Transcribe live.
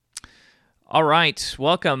All right,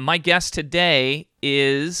 welcome. My guest today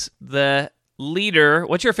is the leader.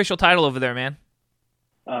 What's your official title over there, man?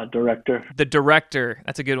 Director. The director.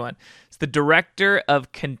 That's a good one. It's the director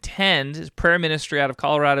of Contend, his prayer ministry out of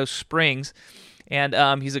Colorado Springs.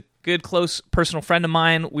 And he's a good, close personal friend of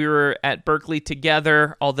mine. We were at Berkeley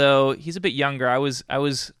together, although he's a bit younger. I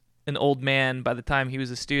was an old man by the time he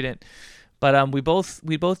was a student. But we both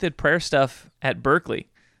did prayer stuff at Berkeley.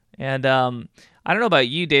 And I don't know about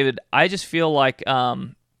you, David. I just feel like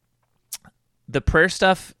the prayer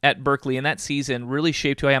stuff at Berkeley in that season really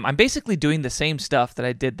shaped who I am. I'm basically doing the same stuff that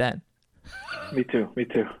I did then. Me too.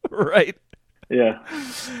 Right? Yeah.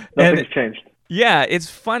 Nothing's changed. Yeah, it's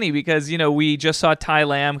funny because, we just saw Ty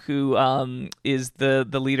Lamb, who is the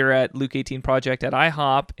leader at Luke 18 Project at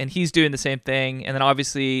IHOP, and he's doing the same thing. And then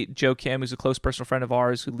obviously Joe Kim, who's a close personal friend of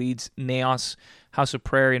ours, who leads NAOS House of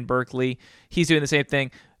Prayer in Berkeley. He's doing the same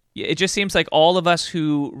thing. It just seems like all of us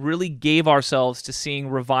who really gave ourselves to seeing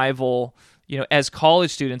revival, as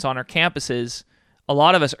college students on our campuses, a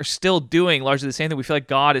lot of us are still doing largely the same thing. We feel like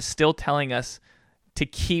God is still telling us to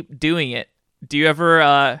keep doing it. Do you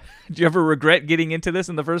ever regret getting into this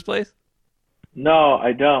in the first place? No,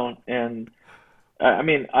 I don't. And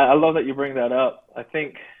I love that you bring that up. I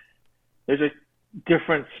think there's a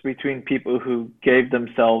difference between people who gave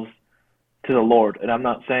themselves to the Lord. And I'm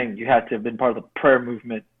not saying you had to have been part of the prayer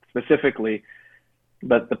movement specifically,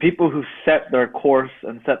 but the people who set their course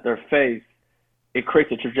and set their faith, it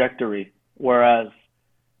creates a trajectory. Whereas,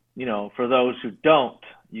 for those who don't,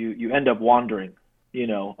 you end up wandering,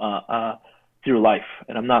 through life.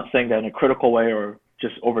 And I'm not saying that in a critical way or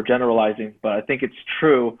just overgeneralizing, but I think it's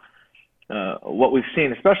true. What we've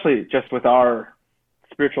seen, especially just with our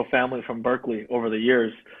spiritual family from Berkeley over the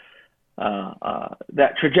years,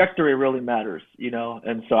 that trajectory really matters,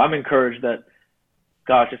 And so I'm encouraged that,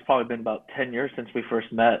 gosh, it's probably been about 10 years since we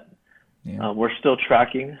first met. Yeah. We're still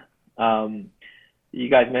tracking. You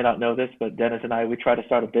guys may not know this, but Dennis and I, we tried to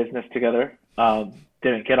start a business together.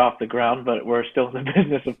 Didn't get off the ground, but we're still in the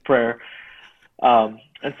business of prayer.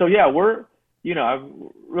 And so, yeah, I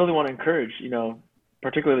really want to encourage,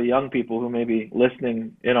 particularly young people who may be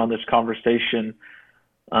listening in on this conversation.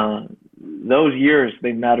 Those years,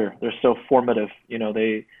 they matter. They're so formative.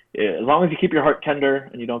 As long as you keep your heart tender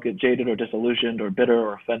and you don't get jaded or disillusioned or bitter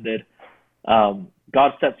or offended,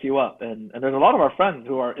 God sets you up. And there's a lot of our friends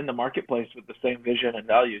who are in the marketplace with the same vision and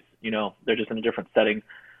values. They're just in a different setting,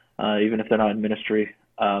 even if they're not in ministry.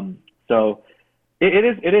 So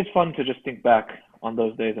it is fun to just think back on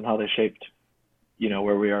those days and how they shaped,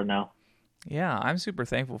 where we are now. Yeah, I'm super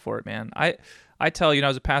thankful for it, man. I tell, I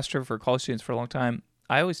was a pastor for college students for a long time.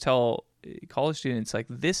 I always tell college students, like,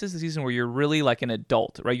 this is the season where you're really like an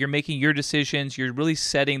adult, right? You're making your decisions. You're really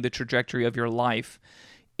setting the trajectory of your life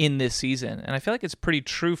in this season. And I feel like it's pretty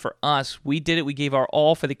true for us. We did it. We gave our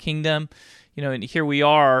all for the kingdom, and here we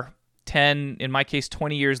are 10, in my case,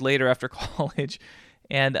 20 years later after college.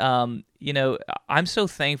 And, I'm so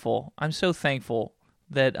thankful. I'm so thankful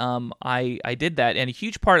that I did that. And a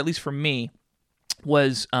huge part, at least for me,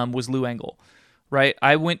 was Lou Engle. Right,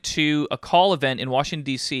 I went to a call event in Washington,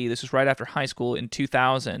 D.C. This was right after high school in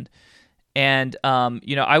 2000. And,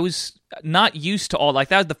 I was not used to all, like,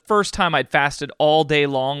 that was the first time I'd fasted all day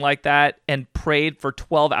long like that and prayed for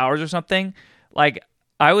 12 hours or something. Like,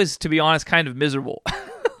 I was, to be honest, kind of miserable.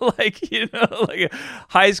 like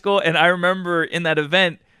high school. And I remember in that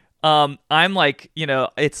event, I'm like,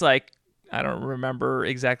 it's like, I don't remember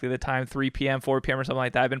exactly the time, 3 p.m., 4 p.m. or something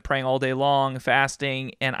like that. I've been praying all day long,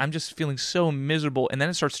 fasting, and I'm just feeling so miserable. And then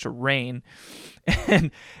it starts to rain, and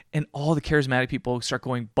all the charismatic people start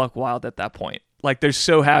going buck wild at that point. Like, they're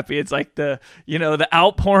so happy. It's like the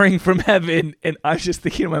outpouring from heaven. And I was just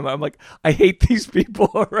thinking in my mind, I'm like, I hate these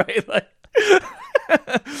people, right? Like,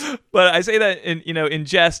 but I say that in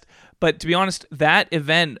jest. But to be honest, that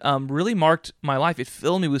event really marked my life. It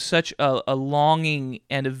filled me with such a longing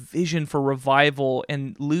and a vision for revival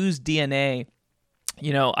and Lou's DNA.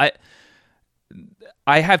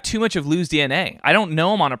 I have too much of Lou's DNA. I don't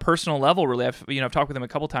know him on a personal level, really. I've talked with him a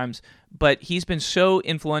couple times, but he's been so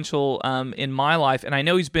influential in my life, and I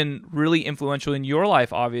know he's been really influential in your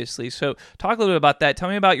life, obviously. So talk a little bit about that. Tell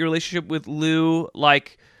me about your relationship with Lou.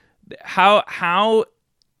 Like, how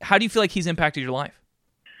do you feel like he's impacted your life?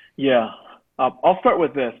 Yeah, I'll start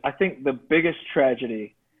with this. I think the biggest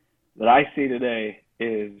tragedy that I see today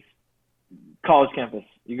is college campus.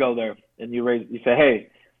 You go there and you say, hey,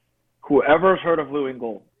 whoever's heard of Lou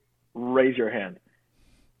Engle, raise your hand.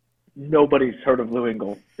 Nobody's heard of Lou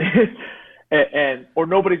Engle. or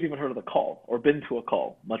nobody's even heard of the call or been to a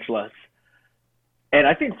call, much less. And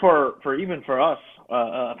I think for even for us,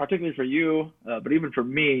 particularly for you, but even for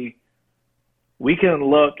me, we can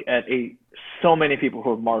look at so many people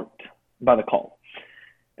who are marked by the call.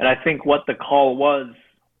 And I think what the call was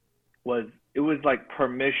it was like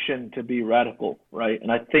permission to be radical, right?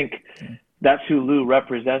 And I think that's who Lou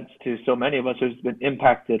represents to so many of us who's been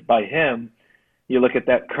impacted by him. You look at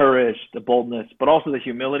that courage, the boldness, but also the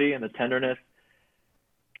humility and the tenderness.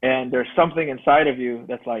 And there's something inside of you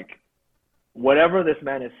that's like, whatever this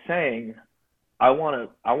man is saying, I want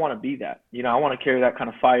to be that. I want to carry that kind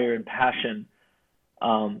of fire and passion.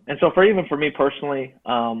 And so even for me personally,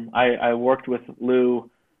 I worked with Lou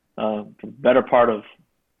for the better part of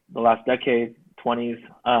the last decade, 20s.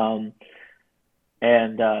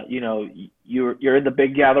 You're in the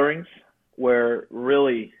big gatherings where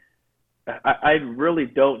really, I really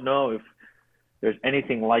don't know if there's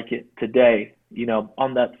anything like it today,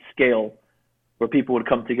 on that scale where people would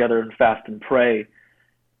come together and fast and pray.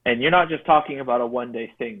 And you're not just talking about a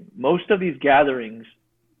one-day thing. Most of these gatherings,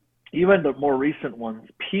 even the more recent ones,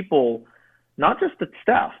 people, not just the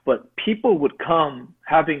staff, but people would come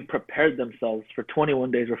having prepared themselves for 21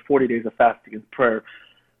 days or 40 days of fasting and prayer.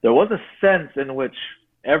 There was a sense in which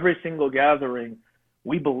every single gathering,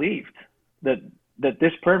 we believed that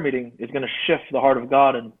this prayer meeting is going to shift the heart of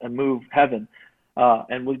God and move heaven.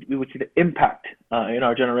 And we would see the impact in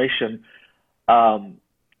our generation.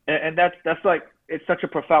 And that's like, it's such a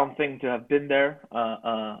profound thing to have been there,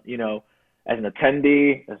 as an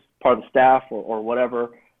attendee, as part of the staff or whatever.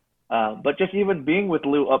 But just even being with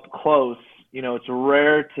Lou up close, it's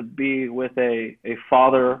rare to be with a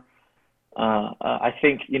father. I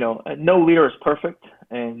think, no leader is perfect,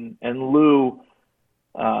 and Lou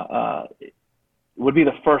would be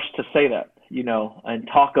the first to say that, and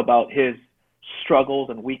talk about his struggles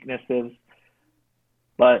and weaknesses.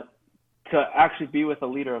 But to actually be with a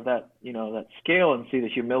leader of that, that scale and see the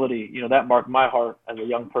humility, that marked my heart as a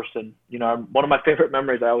young person. One of my favorite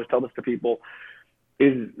memories, I always tell this to people,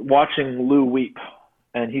 is watching Lou weep.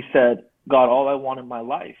 And he said, God, all I want in my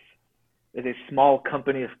life is a small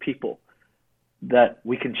company of people that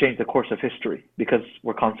we can change the course of history because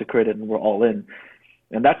we're consecrated and we're all in.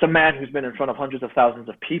 And that's a man who's been in front of hundreds of thousands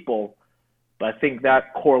of people. But I think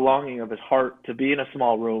that core longing of his heart to be in a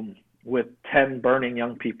small room with 10 burning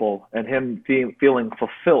young people and him feeling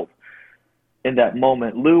fulfilled in that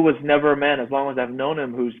moment. Lou was never a man, as long as I've known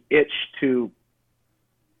him, who's itched to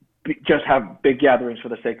just have big gatherings for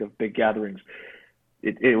the sake of big gatherings.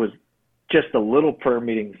 It was just the little prayer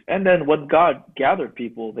meetings. And then when God gathered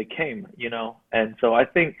people, they came, And so I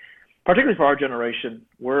think, particularly for our generation,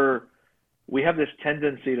 we have this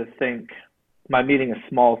tendency to think my meeting is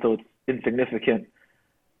small, so it's insignificant.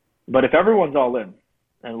 But if everyone's all in,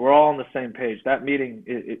 and we're all on the same page, that meeting,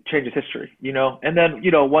 it changes history, And then,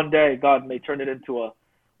 one day God may turn it into a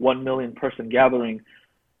 1 million person gathering.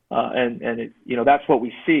 And it, that's what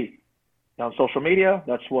we see on social media.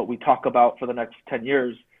 That's what we talk about for the next 10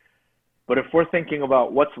 years. But if we're thinking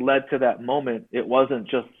about what's led to that moment, it wasn't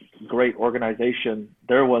just great organization.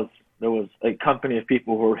 There was a company of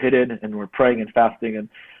people who were hidden and were praying and fasting. And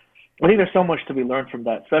I think there's so much to be learned from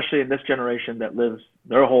that, especially in this generation that lives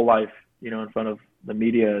their whole life, in front of the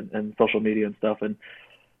media and social media and stuff. And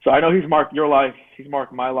so I know he's marked your life, he's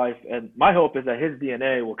marked my life, and my hope is that his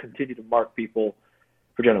DNA will continue to mark people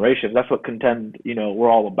for generations. That's what Contend,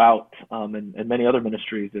 we're all about, and many other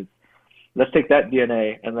ministries is let's take that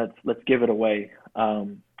DNA and let's give it away.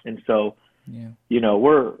 And so, I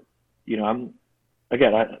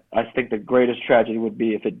think the greatest tragedy would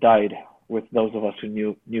be if it died with those of us who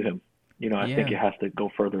knew him. I think it has to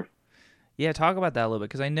go further. Yeah, talk about that a little bit,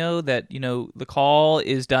 because I know that, the call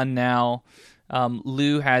is done now.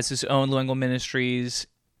 Lou has his own Lou Engle Ministries,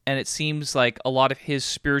 and it seems like a lot of his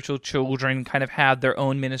spiritual children kind of have their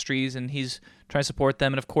own ministries, and he's trying to support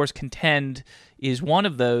them. And of course, Contend is one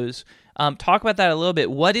of those. Talk about that a little bit.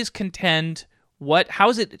 What is Contend?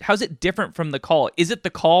 How's it different from the call? Is it the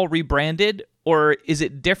call rebranded, or is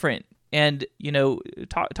it different? And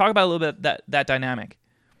talk about a little bit that dynamic.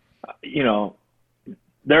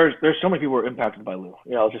 There's so many people who are impacted by Lou.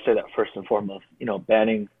 I'll just say that first and foremost.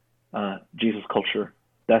 Banning Jesus culture.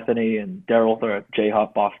 Bethany and Daryl, they're at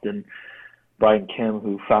J-Hop Boston. Brian Kim,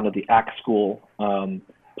 who founded the ACT School,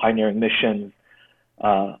 Pioneering Mission.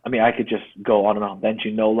 I could just go on and on.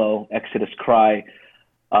 Benji Nolo, Exodus Cry.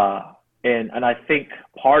 And I think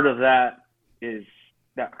part of that is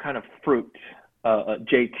that kind of fruit.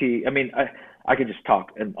 JT, I could just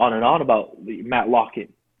talk and on about Matt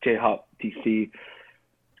Lockett, J-Hop DC.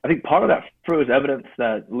 I think part of that fruit is evidence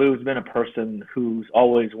that Lou's been a person who's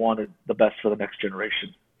always wanted the best for the next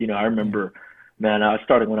generation. I remember,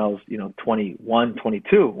 starting when I was, 21,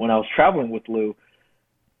 22, when I was traveling with Lou,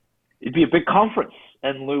 it'd be a big conference,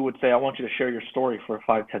 and Lou would say, "I want you to share your story for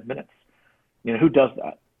 5-10 minutes." Who does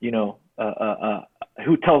that?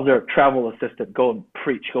 Who tells their travel assistant, "Go and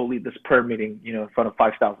preach, go lead this prayer meeting, in front of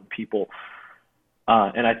 5,000 people."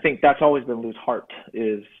 And I think that's always been Lou's heart.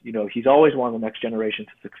 He's always wanted the next generation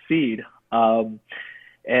to succeed.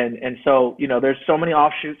 And so there's so many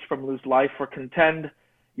offshoots from Lou's life for Contend.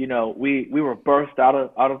 We were birthed out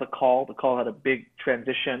of the call. The call had a big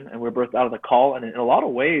transition, and we were birthed out of the call. And in a lot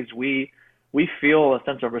of ways, we feel a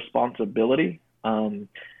sense of responsibility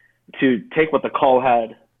to take what the call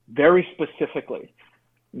had very specifically,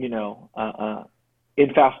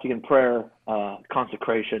 in fasting and prayer,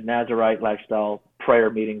 consecration, Nazarite lifestyle, prayer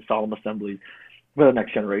meetings, solemn assemblies for the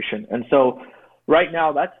next generation. And so right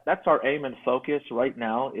now, that's our aim and focus. Right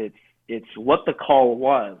now, it's what the call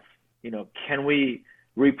was. Can we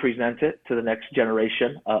represent it to the next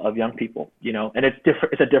generation of young people? And it's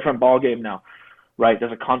different. It's a different ball game now, right?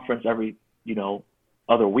 There's a conference every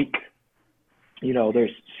other week.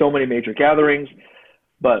 There's so many major gatherings,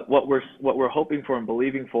 but what we're hoping for and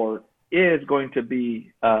believing for is going to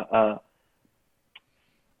be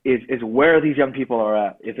is where these young people are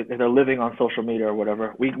at. If they're living on social media or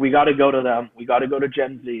whatever, we got to go to them. We got to go to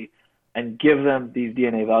Gen Z and give them these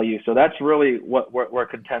DNA values. So that's really where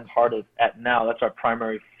Contend's heart is at now. That's our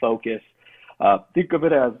primary focus. Think of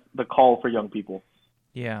it as the call for young people.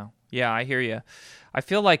 Yeah, I hear you. I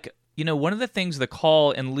feel like, one of the things the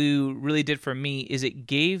call and Lou really did for me is it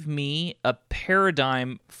gave me a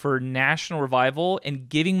paradigm for national revival and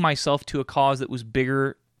giving myself to a cause that was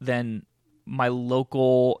bigger than my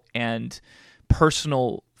local and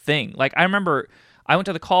personal thing. Like, I remember I went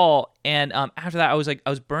to the call, and after that, I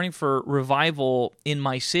was burning for revival in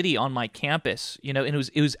my city on my campus, and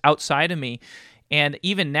it was outside of me. And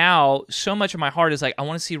even now, so much of my heart is like, I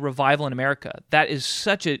want to see revival in America. That is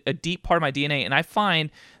such a deep part of my DNA, and I find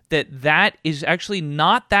that is actually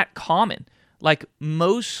not that common. Like,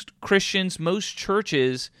 most Christians, most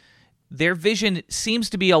churches, their vision seems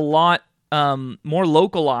to be a lot more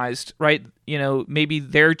localized, right? Maybe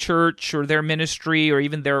their church or their ministry or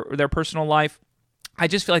even their personal life. I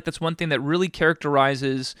just feel like that's one thing that really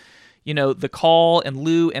characterizes, the call and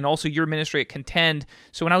Lou and also your ministry at Contend.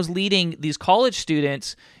 So when I was leading these college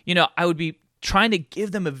students, I would be trying to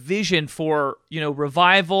give them a vision for,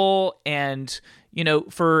 revival and,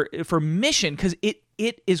 for mission, because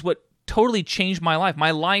it is what totally changed my life.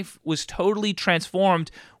 My life was totally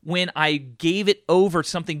transformed when I gave it over to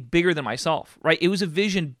something bigger than myself, right? It was a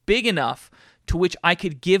vision big enough to which I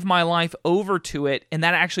could give my life over to it, and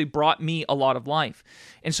that actually brought me a lot of life.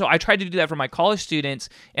 And so I tried to do that for my college students,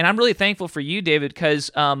 and I'm really thankful for you, David,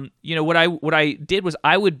 because what I did was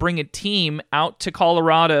I would bring a team out to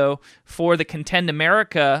Colorado for the Contend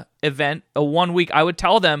America event. A 1 week, I would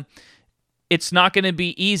tell them it's not going to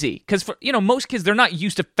be easy, because for most kids, they're not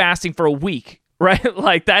used to fasting for a week, right?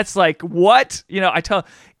 Like, that's like, what? I tell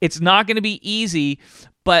it's not going to be easy,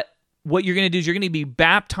 but what you're going to do is you're going to be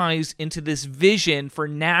baptized into this vision for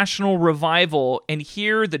national revival and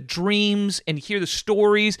hear the dreams and hear the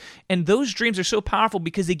stories. And those dreams are so powerful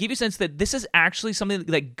because they give you a sense that this is actually something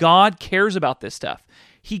that God cares about this stuff.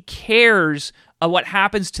 He cares what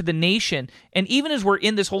happens to the nation. And even as we're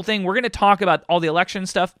in this whole thing, we're going to talk about all the election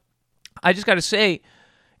stuff. I just got to say,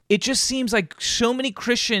 it just seems like so many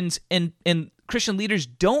Christians and Christian leaders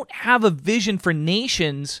don't have a vision for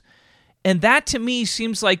nations. And that to me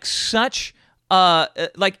seems like such,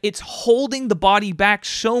 like it's holding the body back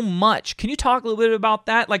so much. Can you talk a little bit about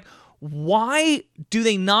that? Like, why do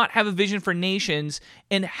they not have a vision for nations?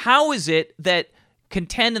 And how is it that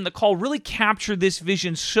Contend and the call really capture this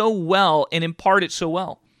vision so well and impart it so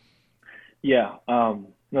well? Yeah, no,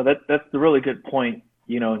 that's a really good point.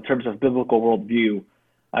 In terms of biblical worldview,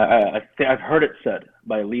 I've heard it said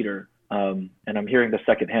by a leader, and I'm hearing the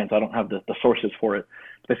secondhand, so I don't have the sources for it.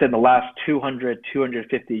 They said in the last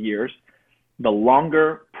 250 years, the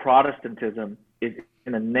longer Protestantism is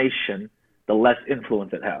in a nation, the less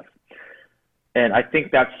influence it has. And I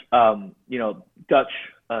think that's, Dutch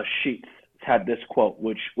Sheets had this quote,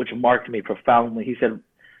 which marked me profoundly. He said,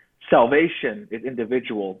 salvation is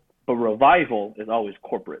individual, but revival is always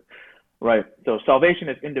corporate, right? So salvation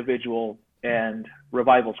is individual and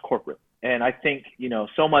revival is corporate. And I think,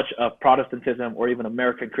 so much of Protestantism or even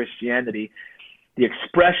American Christianity, the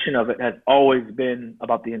expression of it has always been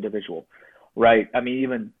about the individual, right? I mean,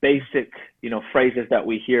 even basic, phrases that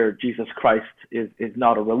we hear, Jesus Christ is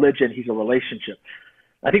not a religion, he's a relationship.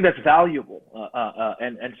 I think that's valuable.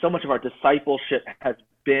 And so much of our discipleship has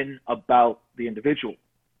been about the individual,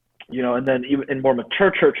 and then even in more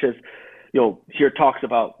mature churches, you'll hear talks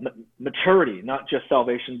about maturity, not just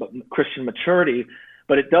salvation, but Christian maturity.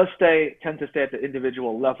 but it does tend to stay at the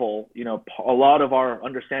individual level. A lot of our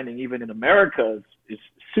understanding, even in America, is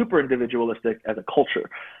super individualistic as a culture.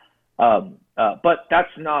 But that's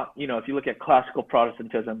not, if you look at classical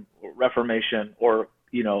Protestantism, or Reformation, or,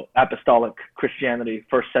 apostolic Christianity,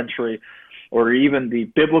 first century, or even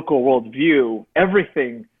the biblical worldview,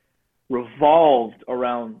 everything revolved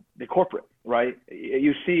around the corporate, right?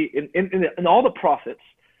 You see in all the prophets,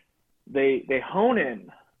 they hone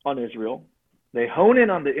in on Israel, they hone in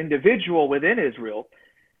on the individual within Israel,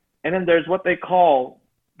 and then there's what they call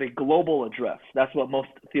the global address. That's what most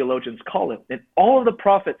theologians call it. And all of the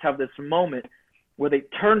prophets have this moment where they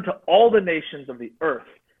turn to all the nations of the earth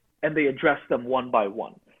and they address them one by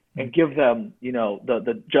one and give them,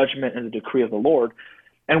 the judgment and the decree of the Lord.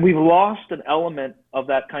 And we've lost an element of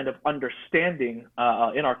that kind of understanding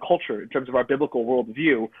in our culture in terms of our biblical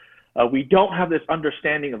worldview. We don't have this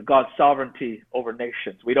understanding of God's sovereignty over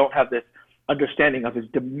nations. We don't have this understanding of his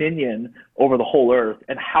dominion over the whole earth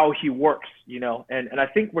and how he works, and I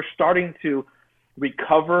think we're starting to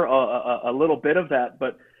recover a little bit of that,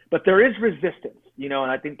 but there is resistance, and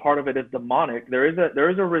I think part of it is demonic. There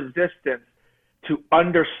is a resistance to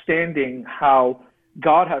understanding how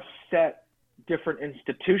God has set different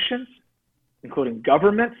institutions, including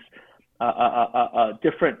governments,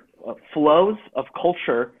 different flows of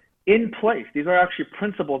culture in place. These are actually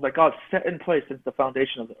principles that God set in place since the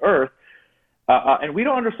foundation of the earth. And we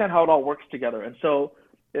don't understand how it all works together. And so,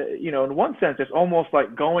 in one sense, it's almost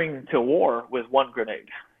like going to war with one grenade,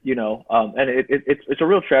 and it's a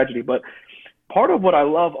real tragedy. But part of what I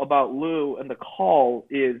love about Lou and the call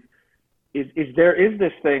is there is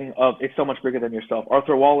this thing of it's so much bigger than yourself.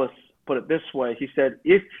 Arthur Wallace put it this way. He said,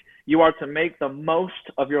 if you are to make the most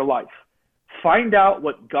of your life, find out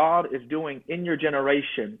what God is doing in your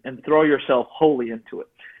generation and throw yourself wholly into it.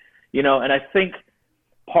 And I think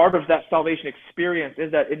part of that salvation experience is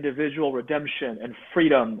that individual redemption and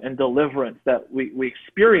freedom and deliverance that we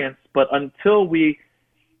experience. But until we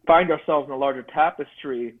find ourselves in a larger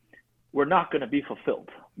tapestry, we're not going to be fulfilled.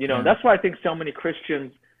 And that's why I think so many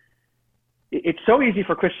Christians, it's so easy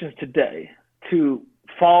for Christians today to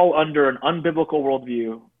fall under an unbiblical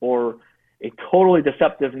worldview or a totally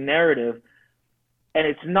deceptive narrative. And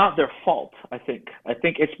it's not their fault, I think. I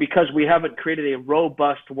think it's because we haven't created a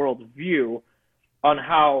robust worldview on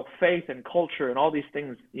how faith and culture and all these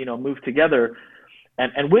things, move together.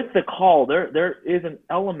 And with the call, there is an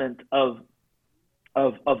element of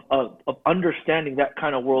understanding that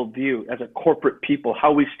kind of worldview as a corporate people,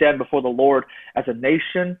 how we stand before the Lord as a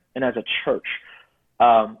nation and as a church.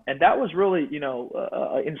 And that was really,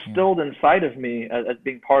 instilled inside of me as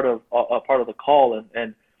being part of the call.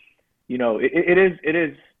 And it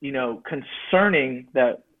is concerning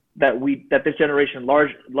that this generation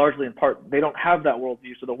largely in part, they don't have that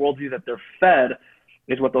worldview. So the worldview that they're fed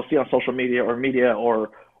is what they'll see on social media or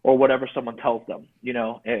whatever someone tells them,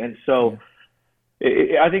 and so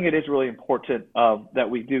I think it is really important that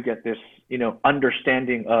we do get this,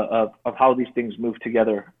 understanding of how these things move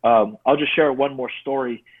together. I'll just share one more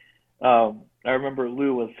story. I remember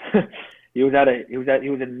Lou was he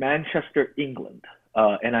was in Manchester, England,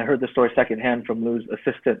 and I heard the story secondhand from Lou's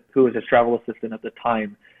assistant, who was his travel assistant at the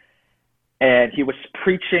time. And he was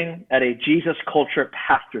preaching at a Jesus Culture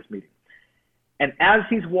pastors meeting. And as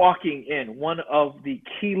he's walking in, one of the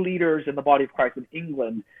key leaders in the body of Christ in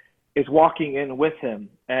England is walking in with him.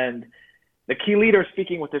 And the key leader is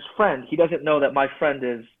speaking with his friend. He doesn't know that my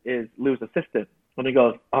friend is Lou's assistant. And he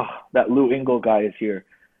goes, oh, that Lou Engle guy is here.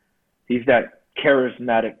 He's that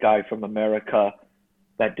charismatic guy from America,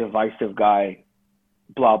 that divisive guy,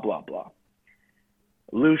 blah, blah, blah.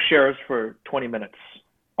 Lou shares for 20 minutes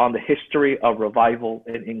on the history of revival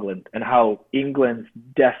in England and how England's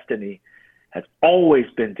destiny has always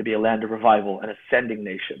been to be a land of revival, an ascending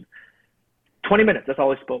nation. 20 minutes, that's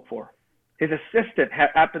all he spoke for. His assistant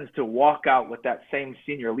happens to walk out with that same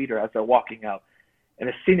senior leader as they're walking out. And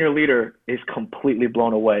the senior leader is completely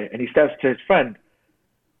blown away. And he says to his friend,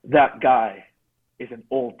 that guy is an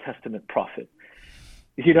Old Testament prophet.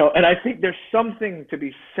 And I think there's something to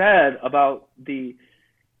be said about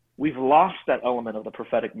we've lost that element of the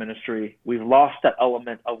prophetic ministry. We've lost that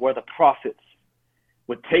element of where the prophets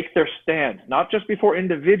would take their stand, not just before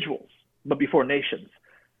individuals, but before nations.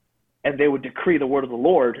 And they would decree the word of the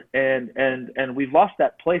Lord. And we've lost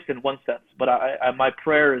that place in one sense. But my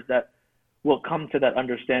prayer is that we'll come to that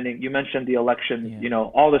understanding. You mentioned the election,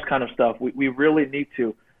 all this kind of stuff. We really need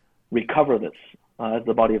to recover this as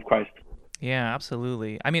the body of Christ. Yeah,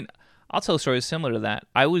 absolutely. I mean, I'll tell a story similar to that.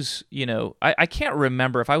 I was, I can't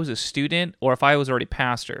remember if I was a student or if I was already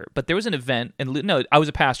pastor, but there was an event, and no, I was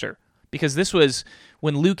a pastor, because this was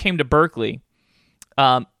when Lou came to Berkeley.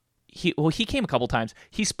 He came a couple times.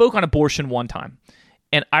 He spoke on abortion one time.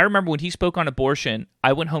 And I remember when he spoke on abortion,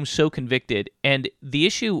 I went home so convicted. And the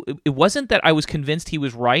issue, it wasn't that I was convinced he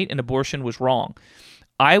was right and abortion was wrong.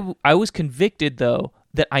 I was convicted, though,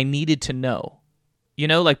 that I needed to know. You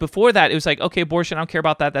know, like before that, it was like, okay, abortion, I don't care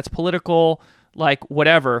about that. That's political, like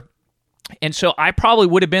whatever. And so I probably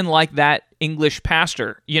would have been like that English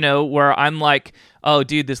pastor, you know, where I'm like, oh,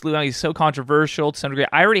 dude, this Lou Engle is so controversial to some degree.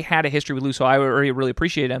 I already had a history with Lou, so I already really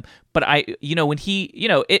appreciate him. But when he,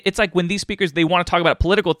 it's like when these speakers, they want to talk about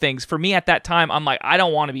political things. For me at that time, I'm like, I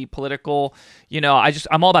don't want to be political.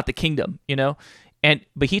 I'm all about the kingdom,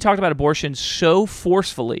 But he talked about abortion so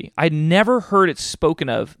forcefully. I'd never heard it spoken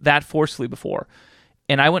of that forcefully before.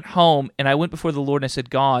 And I went home and I went before the Lord and I said,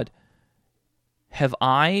 God, have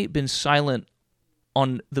I been silent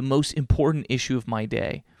on the most important issue of my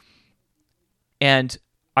day? And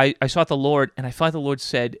I sought the Lord, and I felt like the Lord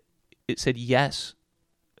said, yes,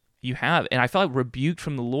 you have. And I felt like rebuked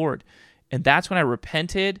from the Lord. And that's when I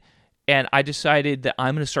repented, and I decided that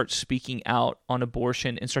I'm going to start speaking out on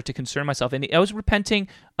abortion and start to concern myself. And I was repenting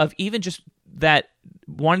of even just that,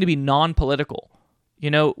 wanting to be non-political.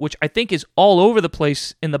 Which I think is all over the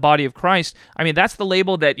place in the body of Christ. I mean, that's the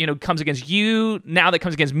label that, comes against you, now that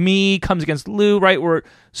comes against me, comes against Lou, right? We're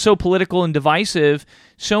so political and divisive.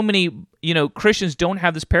 So many, Christians don't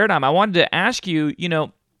have this paradigm. I wanted to ask you,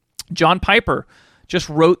 John Piper just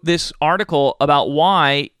wrote this article about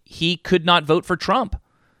why he could not vote for Trump,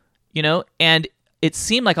 and it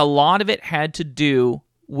seemed like a lot of it had to do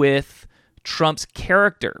with Trump's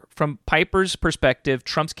character. From Piper's perspective,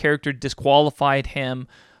 Trump's character disqualified him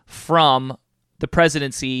from the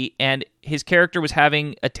presidency, and his character was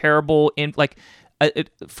having a terrible,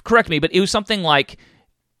 correct me, but it was something like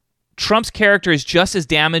Trump's character is just as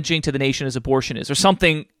damaging to the nation as abortion is, or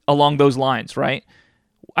something along those lines, right?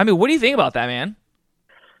 I mean, what do you think about that, man?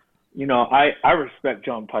 I respect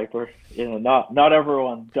John Piper. Not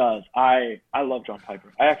everyone does. I love John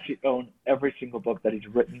Piper. I actually own every single book that he's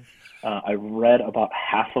written. I read about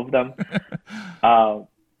half of them,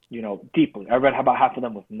 deeply. I read about half of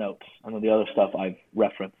them with notes. And then the other stuff I've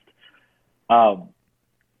referenced. I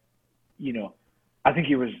think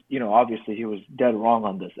he was, obviously he was dead wrong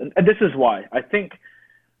on this. And this is why. I think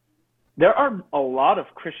there are a lot of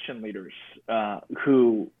Christian leaders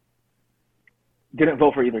who didn't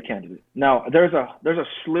vote for either candidate. Now, there's a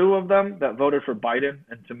slew of them that voted for Biden,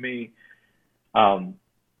 and to me,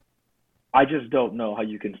 I just don't know how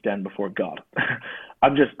you can stand before God.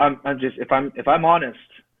 If I'm honest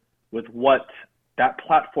with what that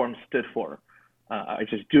platform stood for, I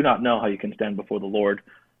just do not know how you can stand before the Lord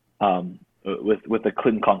with a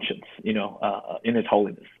clean conscience, in His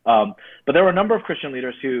holiness. But there were a number of Christian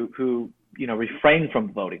leaders who refrained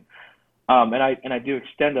from voting. And I do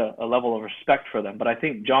extend a level of respect for them. But I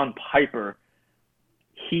think John Piper,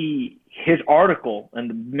 his article, and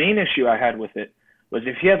the main issue I had with it was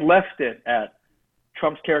if he had left it at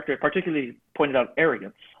Trump's character, particularly pointed out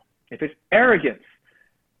arrogance. If his arrogance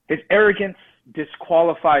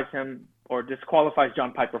disqualifies him or disqualifies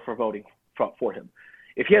John Piper for voting for him.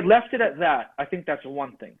 If he had left it at that, I think that's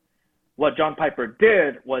one thing. What John Piper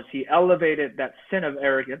did was he elevated that sin of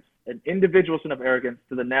arrogance, an individual sin of arrogance,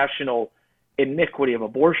 to the national iniquity of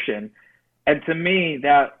abortion. And to me,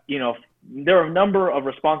 that, there are a number of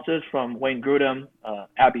responses from Wayne Grudem.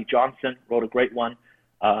 Abby Johnson wrote a great one.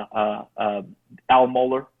 Al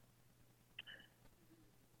Mohler.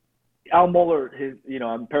 Al Mohler,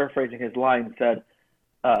 I'm paraphrasing his line, said,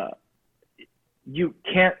 you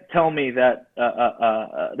can't tell me that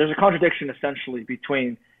there's a contradiction essentially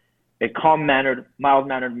between a calm-mannered,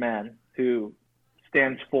 mild-mannered man who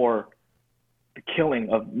stands for the killing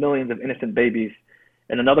of millions of innocent babies,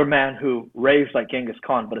 and another man who raves like Genghis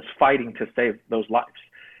Khan but is fighting to save those lives,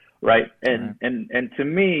 right? And to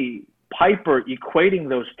me, Piper equating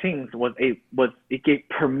those things it gave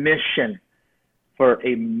permission for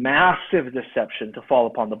a massive deception to fall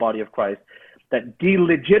upon the body of Christ that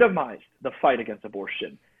delegitimized the fight against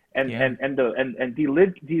abortion and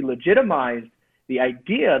delegitimized the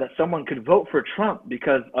idea that someone could vote for Trump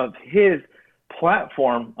because of his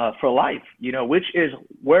platform for life, which is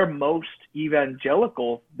where most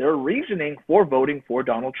evangelicals, their reasoning for voting for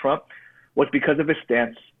Donald Trump was because of his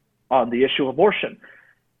stance on the issue of abortion.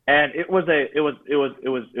 And it was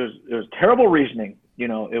terrible reasoning,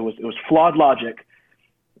 it was flawed logic,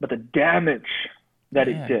 but the damage that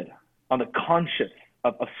it did on the conscience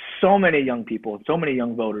of so many young people and so many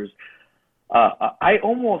young voters.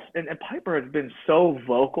 And Piper has been so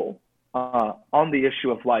vocal on the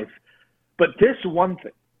issue of life. But this one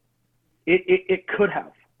thing, it could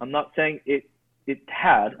have. I'm not saying it it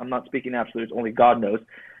had, I'm not speaking absolutes, only God knows,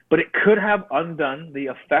 but it could have undone the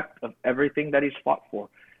effect of everything that he's fought for.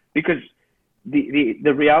 Because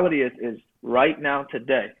the reality is right now,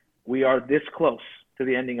 today, we are this close to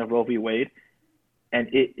the ending of Roe v. Wade, and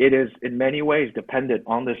it is in many ways dependent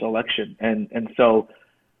on this election. And so,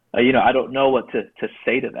 I don't know what to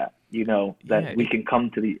say to that, that we can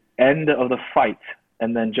come to the end of the fight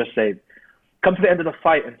and then just come to the end of the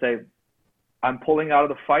fight and say, I'm pulling out of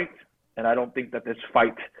the fight, and I don't think that this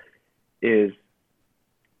fight is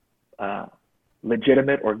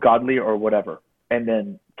legitimate or godly or whatever. And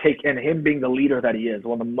then and him being the leader that he is,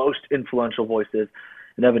 one of the most influential voices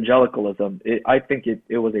in evangelicalism, I think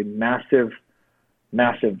it was a massive,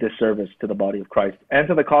 massive disservice to the body of Christ and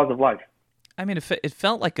to the cause of life. I mean, it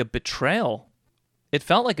felt like a betrayal. It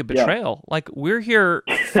felt like a betrayal. Yeah. Like, we're here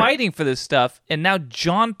fighting for this stuff, and now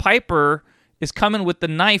John Piper is coming with the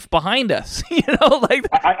knife behind us. Like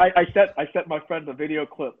I sent my friend a video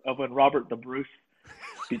clip of when Robert the Bruce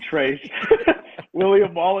betrays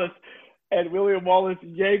William Wallace, and William Wallace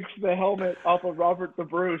yanks the helmet off of Robert the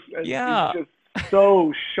Bruce, and he's just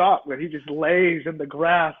so shocked that he just lays in the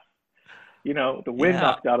grass. The wind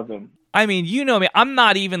knocked out of him. I mean, me, I'm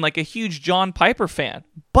not even like a huge John Piper fan,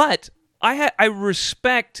 but I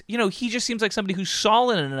respect, he just seems like somebody who's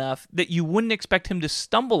solid enough that you wouldn't expect him to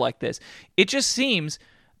stumble like this. It just seems,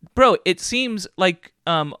 it seems like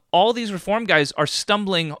all these reform guys are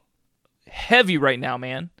stumbling heavy right now,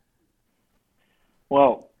 man.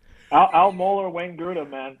 Well, Al Mohler, Wayne Grudem,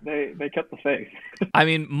 man, they kept the faith. I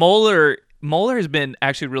mean, Mohler has been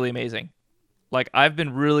actually really amazing. Like, I've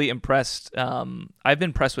been really impressed. I've been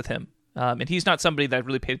impressed with him. And he's not somebody that I've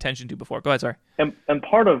really paid attention to before. Go ahead, sorry. And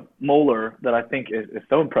part of Mohler that I think is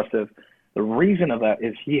so impressive, the reason of that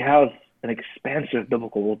is he has an expansive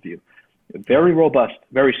biblical worldview. Very robust,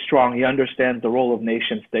 very strong. He understands the role of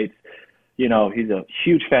nation states. He's a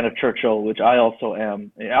huge fan of Churchill, which I also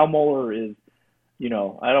am. Al Mohler is,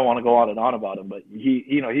 I don't want to go on and on about him, but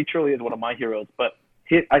he truly is one of my heroes. But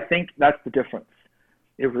I think that's the difference.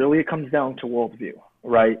 It really comes down to worldview,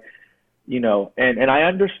 right? And I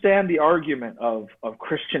understand the argument of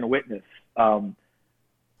Christian witness, but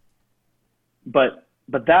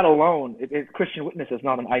that alone, Christian witness is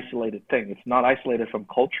not an isolated thing. It's not isolated from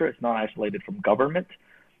culture. It's not isolated from government.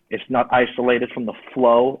 It's not isolated from the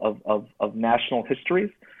flow of national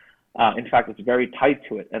histories. In fact, it's very tied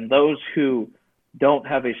to it. And those who don't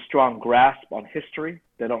have a strong grasp on history,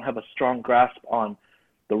 they don't have a strong grasp on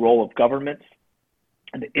the role of governments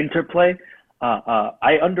and the interplay,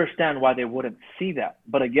 I understand why they wouldn't see that.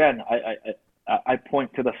 But again, I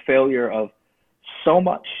point to the failure of so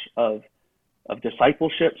much of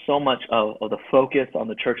discipleship, so much of the focus on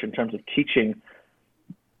the church in terms of teaching,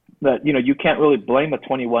 that you can't really blame a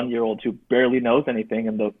 21-year-old who barely knows anything,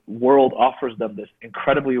 and the world offers them this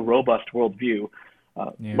incredibly robust worldview,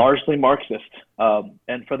 largely Marxist,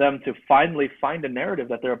 and for them to finally find a narrative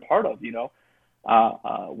that they're a part of.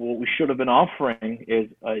 What we should have been offering is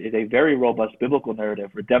a very robust biblical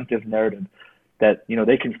narrative, redemptive narrative, that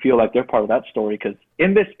they can feel like they're part of that story. Because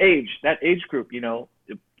in this age, that age group,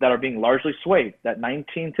 that are being largely swayed, that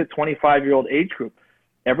 19 to 25-year-old age group,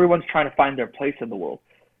 everyone's trying to find their place in the world,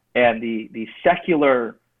 and the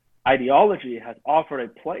secular ideology has offered a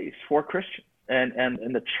place for Christians,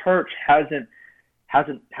 and the church hasn't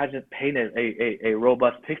painted a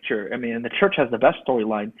robust picture. I mean, and the church has the best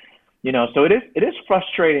storyline. So it is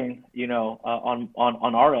frustrating,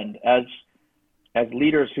 on our end as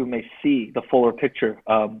leaders who may see the fuller picture,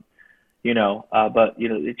 but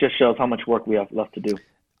it just shows how much work we have left to do.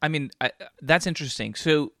 I mean, that's interesting.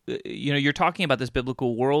 So, you're talking about this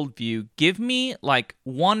biblical worldview. Give me like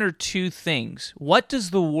one or two things. What is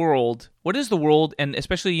the world, and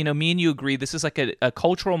especially, me and you agree, this is like a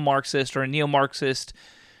cultural Marxist or a neo-Marxist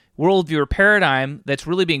worldview or paradigm that's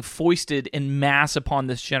really being foisted in mass upon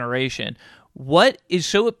this generation. What is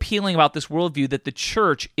so appealing about this worldview that the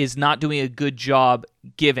church is not doing a good job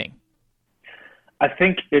giving? I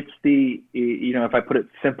think it's if I put it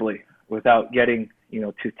simply, without getting,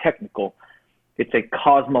 too technical, it's a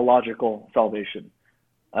cosmological salvation.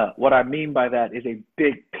 What I mean by that is a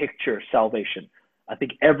big picture salvation. I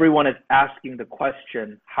think everyone is asking the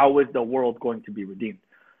question, how is the world going to be redeemed,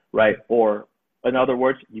 right? Or in other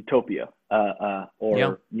words, utopia,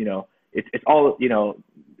 it's all,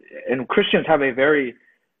 and Christians have a very,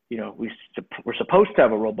 we're supposed to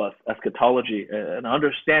have a robust eschatology, an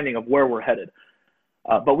understanding of where we're headed.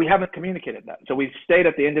 But we haven't communicated that. So we've stayed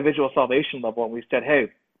at the individual salvation level, and we've said, hey,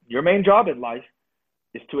 your main job in life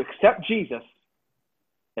is to accept Jesus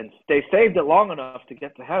and stay saved long enough to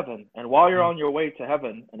get to heaven. And while you're on your way to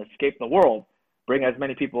heaven and escape the world, bring as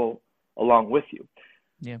many people along with you.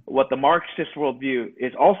 Yeah. What the Marxist worldview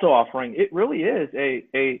is also offering, it really is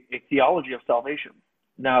a theology of salvation.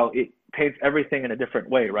 Now, it paints everything in a different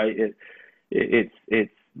way, right? It's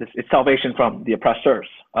salvation from the oppressors.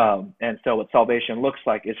 And so what salvation looks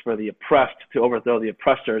like is for the oppressed to overthrow the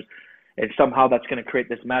oppressors. And somehow that's going to create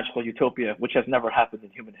this magical utopia, which has never happened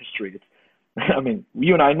in human history. I mean,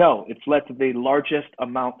 you and I know it's led to the largest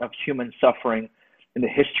amount of human suffering in the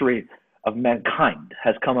history of mankind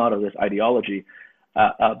has come out of this ideology.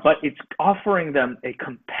 But it's offering them a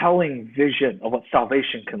compelling vision of what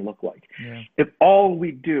salvation can look like. Yeah. If all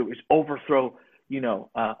we do is overthrow, the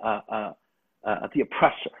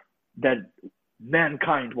oppressor, then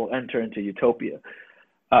mankind will enter into utopia.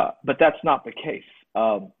 But that's not the case.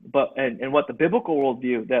 But what the biblical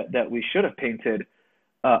worldview that we should have painted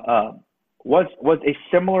was a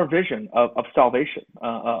similar vision of salvation,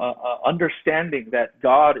 understanding that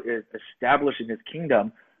God is establishing His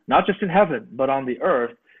kingdom not just in heaven but on the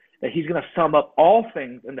earth, that He's going to sum up all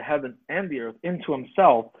things in the heavens and the earth into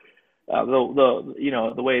Himself.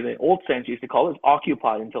 The way the old saints used to call it is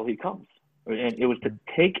occupy until He comes. And it was to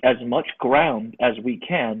take as much ground as we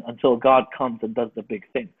can until God comes and does the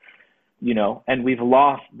big thing. And we've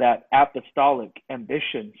lost that apostolic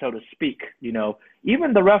ambition, so to speak.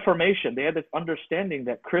 Even the Reformation, they had this understanding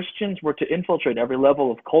that Christians were to infiltrate every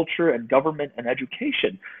level of culture and government and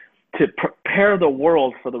education to prepare the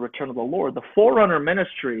world for the return of the Lord. The forerunner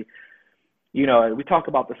ministry, we talk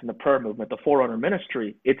about this in the prayer movement, the forerunner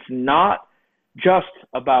ministry, it's not just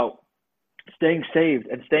about staying saved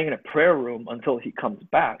and staying in a prayer room until He comes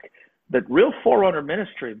back. The real forerunner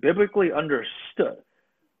ministry, biblically understood,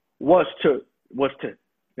 was to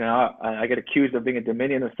I get accused of being a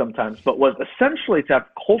dominionist sometimes, but was essentially to have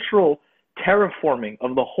cultural terraforming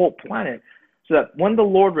of the whole planet, so that when the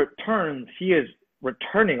Lord returns, He is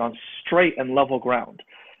returning on straight and level ground.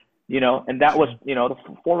 And that was, the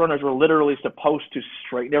forerunners were literally supposed to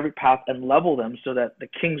straighten every path and level them so that the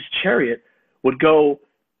king's chariot would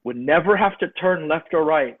never have to turn left or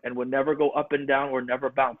right, and would never go up and down or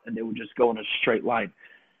never bounce, and it would just go in a straight line.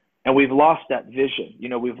 And we've lost that vision.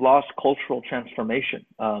 We've lost cultural transformation.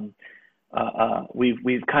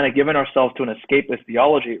 We've kind of given ourselves to an escapist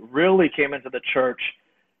theology. It really came into the church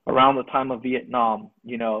around the time of Vietnam.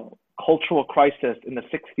 Cultural crisis in the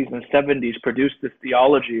 60s and 70s produced this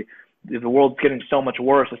theology. The world's getting so much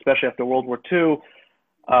worse, especially after World War II.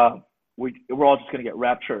 We're all just going to get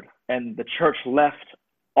raptured. And the church left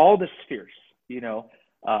all the spheres,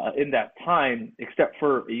 in that time, except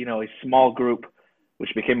for, a small group,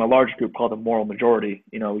 which became a large group called the moral majority.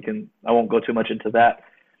 I won't go too much into that.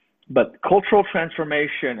 But cultural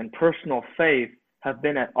transformation and personal faith have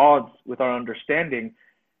been at odds with our understanding.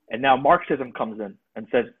 And now Marxism comes in and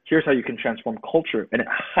says, here's how you can transform culture. And it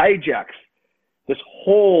hijacks this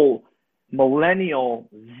whole millennial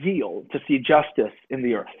zeal to see justice in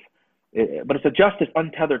the earth. But it's a justice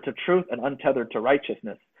untethered to truth and untethered to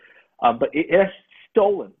righteousness. But it has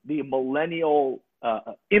stolen the millennial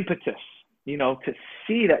impetus, to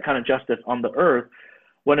see that kind of justice on the earth,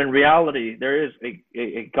 when in reality there is a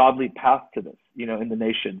godly path to this, in the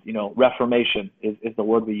nations. Reformation is the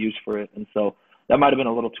word we use for it. And so that might have been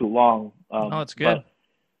a little too long. No, it's good.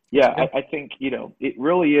 Yeah, good. I think, it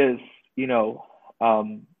really is,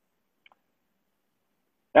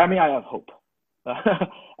 I have hope.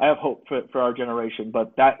 I have hope for our generation,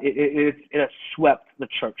 but that it has swept the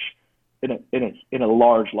church in a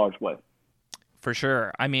large way. For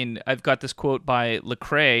sure. I mean, I've got this quote by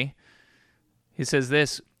Lecrae. He says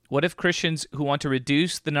this: "What if Christians who want to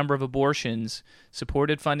reduce the number of abortions,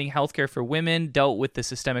 supported funding healthcare for women, dealt with the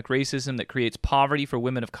systemic racism that creates poverty for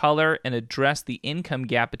women of color, and addressed the income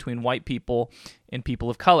gap between white people and people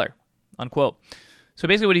of color?" Unquote. So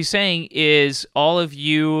basically what he's saying is, all of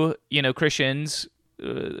you, Christians,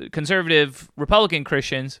 conservative, Republican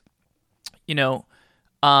Christians,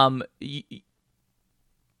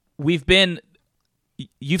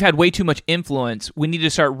 you've had way too much influence. We need to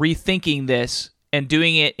start rethinking this and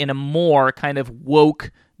doing it in a more kind of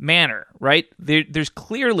woke manner, right? There's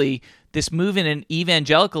clearly this movement in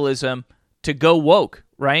evangelicalism to go woke,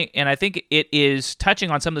 right? And I think it is touching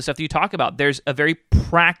on some of the stuff that you talk about. There's a very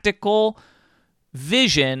practical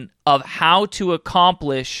vision of how to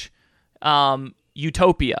accomplish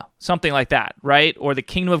utopia, something like that, right? Or the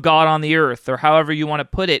kingdom of God on the earth, or however you want to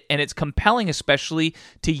put it. And it's compelling, especially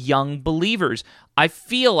to young believers. I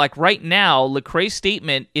feel like right now, Lecrae's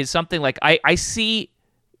statement is something like, I see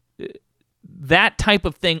that type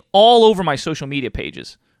of thing all over my social media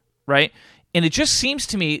pages, right? And it just seems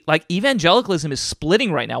to me like evangelicalism is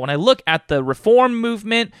splitting right now. When I look at the reform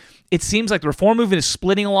movement, it seems like the reform movement is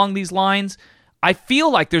splitting along these lines. I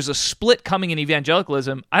feel like there's a split coming in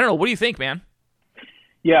evangelicalism. I don't know. What do you think, man?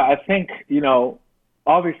 Yeah, I think,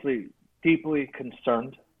 obviously deeply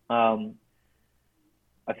concerned.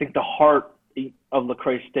 I think the heart of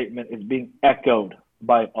Lecrae's statement is being echoed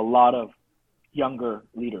by a lot of younger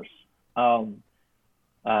leaders. I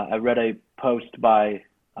read a post by,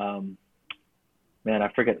 I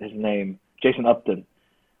forget his name, Jason Upton.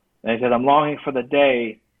 And he said, I'm longing for the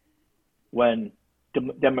day when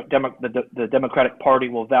the Democratic Party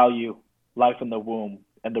will value life in the womb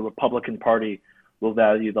and the Republican Party will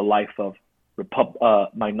value the life of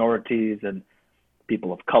minorities and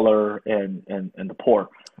people of color and the poor.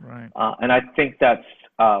 Right. And I think that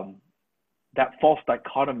false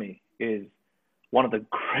dichotomy is one of the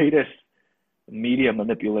greatest media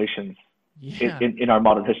manipulations in our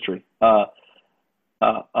modern history.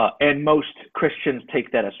 And most Christians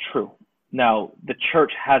take that as true. Now, the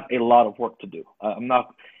church has a lot of work to do.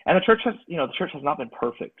 The church has not been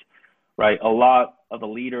perfect, right? A lot of the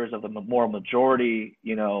leaders of the moral majority,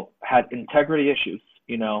 had integrity issues,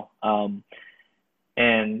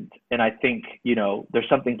 and I think, there's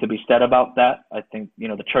something to be said about that. I think,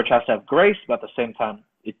 the church has to have grace, but at the same time,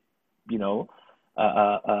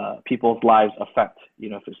 people's lives affect,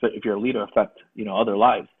 if you're a leader, affect, other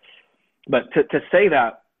lives. But to say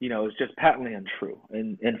that, is just patently untrue.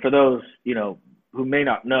 And for those, who may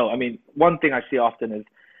not know, one thing I see often is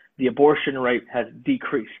the abortion rate has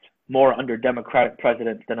decreased more under Democratic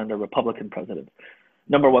presidents than under Republican presidents.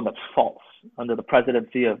 Number one, that's false. Under the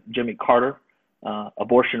presidency of Jimmy Carter,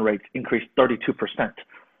 abortion rates increased 32%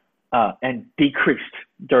 and decreased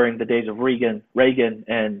during the days of Reagan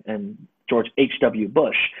and George H.W.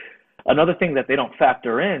 Bush. Another thing that they don't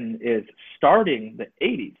factor in is starting the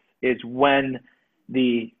 80s is when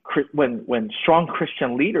strong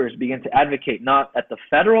Christian leaders begin to advocate not at the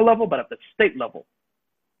federal level but at the state level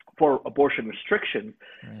for abortion restrictions.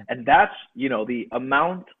 Right. And that's, the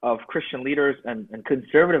amount of Christian leaders and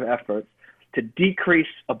conservative efforts to decrease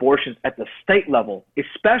abortions at the state level,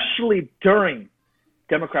 especially during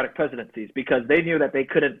Democratic presidencies, because they knew that they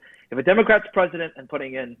couldn't, if a Democrat's president and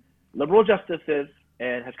putting in liberal justices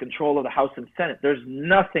and has control of the House and Senate, there's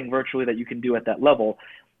nothing virtually that you can do at that level.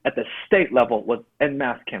 At the state level was en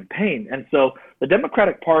masse campaign. And so the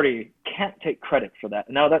Democratic Party can't take credit for that.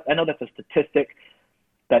 Now, I know that's a statistic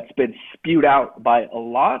that's been spewed out by a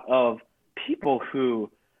lot of people who,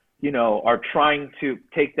 are trying to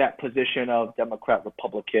take that position of Democrat,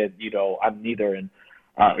 Republican, I'm neither. And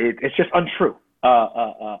it's just untrue.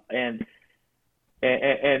 And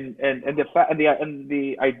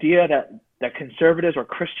the idea that conservatives or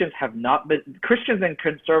Christians and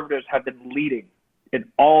conservatives have been leading in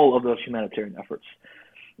all of those humanitarian efforts.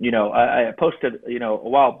 I posted, a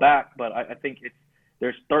while back, but I think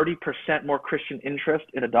there's 30% more Christian interest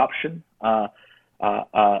in adoption.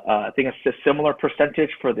 I think it's a similar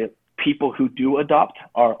percentage for the people who do adopt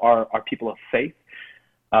are people of faith.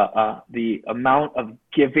 The amount of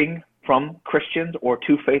giving from Christians or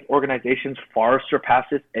to faith organizations far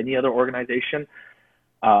surpasses any other organization.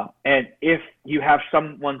 And if you have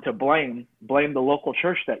someone to blame the local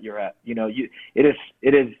church that you're at. It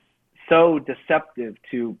is so deceptive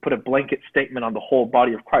to put a blanket statement on the whole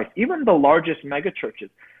body of Christ. Even the largest mega churches,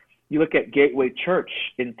 you look at Gateway Church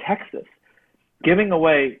in Texas, giving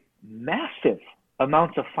away massive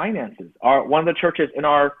amounts of finances. One of the churches in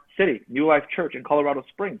our city, New Life Church in Colorado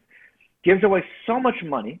Springs, gives away so much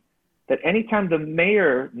money that anytime the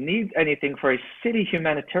mayor needs anything for a city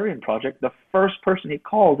humanitarian project, the first person he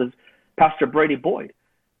calls is Pastor Brady Boyd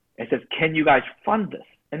and says, can you guys fund this?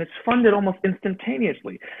 And it's funded almost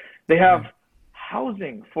instantaneously. They have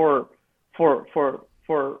housing for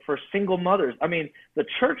single mothers. The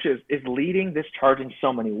church is leading this charge in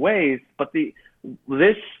so many ways, but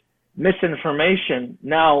this misinformation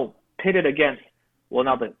now pitted against,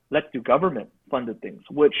 let's do government funded things,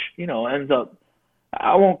 which, ends up,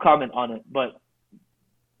 I won't comment on it, but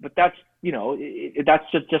that's, that's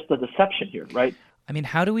just the deception here, right?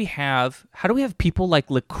 How do we have people like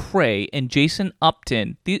Lecrae and Jason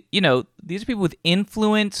Upton? These are people with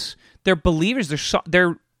influence. They're believers.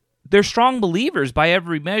 They're strong believers by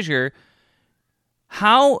every measure.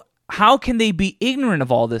 How can they be ignorant of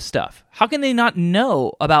all this stuff? How can they not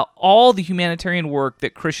know about all the humanitarian work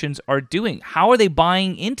that Christians are doing? How are they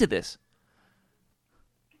buying into this?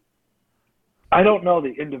 I don't know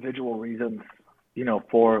the individual reasons,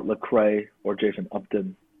 for Lecrae or Jason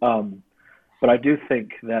Upton. But I do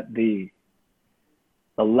think that the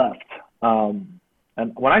left, and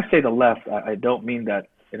when I say the left, I don't mean that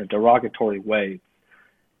in a derogatory way.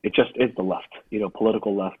 It just is the left,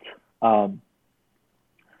 political left.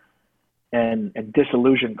 and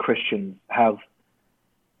disillusioned Christians have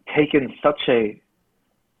taken such a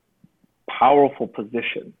powerful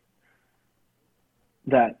position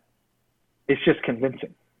that it's just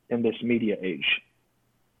convincing in this media age.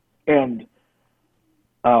 And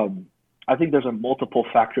I think there's multiple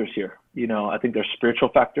factors here. I think there's spiritual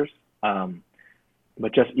factors,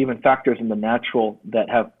 but just even factors in the natural that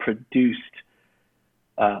have produced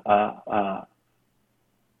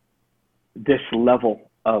this level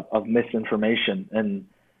of misinformation. And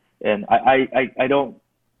I don't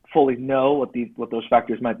fully know what those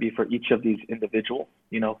factors might be for each of these individuals.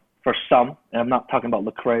 For some, and I'm not talking about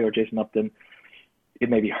Lecrae or Jason Upton,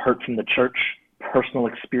 it may be hurt from the church, personal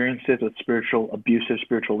experiences with abusive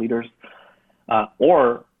spiritual leaders,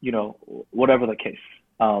 or whatever the case.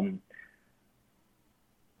 I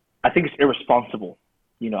think it's irresponsible.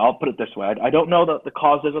 I'll put it this way. I don't know the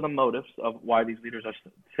causes or the motives of why these leaders are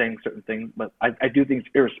saying certain things, but I do think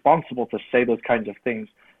it's irresponsible to say those kinds of things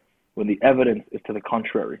when the evidence is to the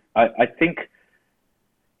contrary. I think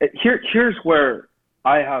here's where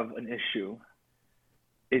I have an issue,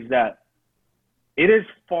 is that it is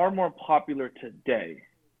far more popular today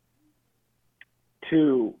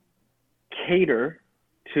to cater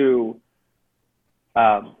to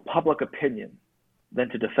public opinion than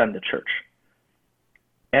to defend the church.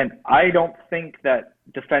 And I don't think that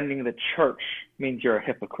defending the church means you're a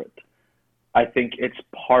hypocrite. I think it's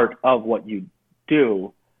part of what you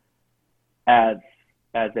do as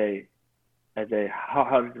a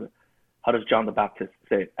how does John the Baptist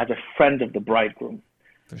say it? As a friend of the bridegroom.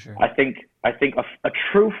 For sure. I think a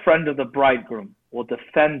true friend of the bridegroom will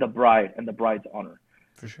defend the bride and the bride's honor.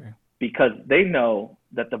 For sure. Because they know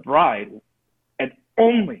that the bride, and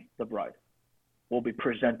only the bride, will be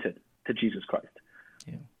presented to Jesus Christ.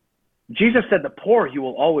 Yeah. Jesus said, the poor you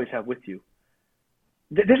will always have with you.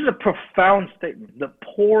 This is a profound statement. The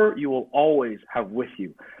poor you will always have with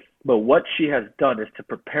you. But what she has done is to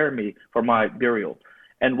prepare me for my burial.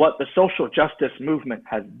 And what the social justice movement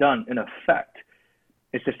has done, in effect,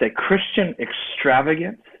 is to say Christian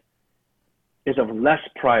extravagance is of less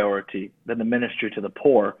priority than the ministry to the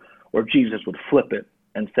poor, or Jesus would flip it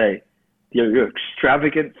and say, your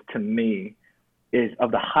extravagance to me is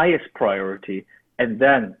of the highest priority, and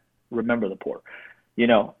then remember the poor.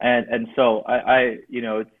 And so I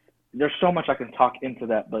there's so much I can talk into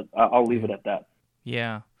that, but I'll leave it at that.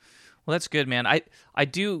 Yeah. Well, that's good, man. I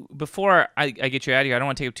do, before I get you out of here, I don't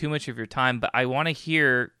want to take up too much of your time, but I want to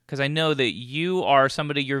hear, because I know that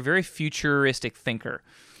you're a very futuristic thinker.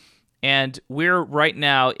 And we're right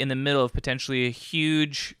now in the middle of potentially a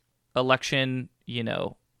huge election,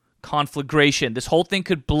 conflagration. This whole thing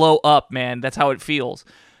could blow up, man. That's how it feels.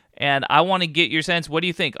 And I want to get your sense. What do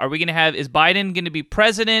you think? Is Biden going to be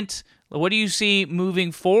president? What do you see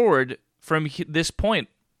moving forward from this point?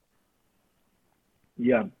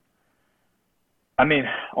 Yeah. I mean,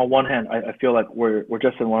 on one hand, I feel like we're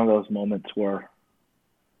just in one of those moments where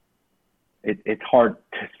it's hard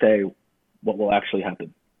to say what will actually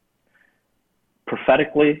happen.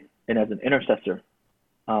 Prophetically and as an intercessor,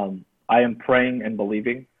 I am praying and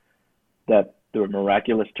believing that through a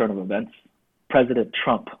miraculous turn of events, President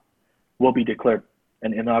Trump will be declared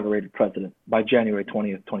an inaugurated president by January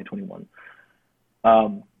 20th, 2021.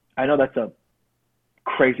 I know that's a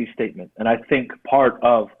crazy statement, and I think part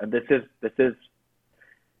of, and this is,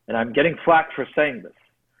 and I'm getting flack for saying this,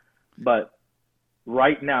 but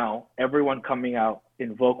right now, everyone coming out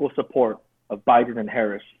in vocal support of Biden and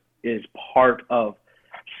Harris is part of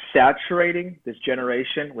saturating this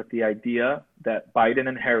generation with the idea that Biden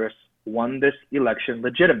and Harris won this election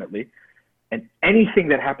legitimately, and anything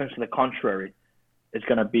that happens to the contrary is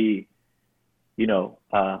going to be,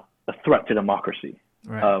 a threat to democracy.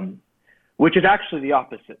 Right. Which is actually the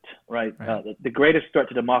opposite, right? Right. The greatest threat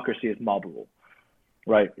to democracy is mob rule,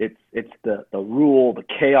 right? It's the rule, the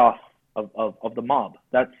chaos of the mob.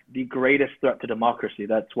 That's the greatest threat to democracy.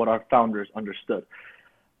 That's what our founders understood.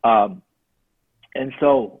 And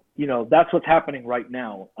so, that's what's happening right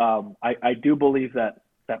now. I do believe that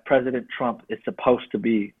President Trump is supposed to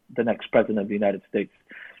be the next president of the United States.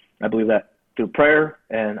 I believe that through prayer,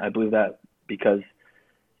 and I believe that because,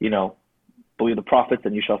 believe the prophets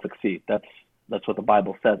and you shall succeed. That's what the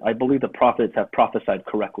Bible says. I believe the prophets have prophesied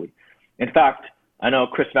correctly. In fact, I know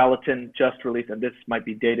Chris Valentin just released, and this might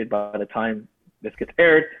be dated by the time this gets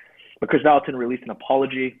aired, but Chris Valentin released an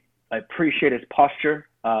apology. I appreciate his posture,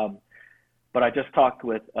 but I just talked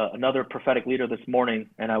with another prophetic leader this morning,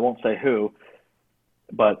 and I won't say who,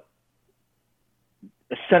 but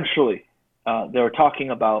essentially they were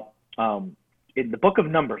talking about in the book of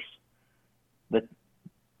Numbers that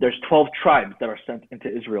there's 12 tribes that are sent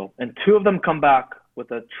into Israel, and 2 of them come back with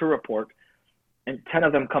a true report, and 10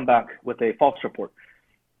 of them come back with a false report.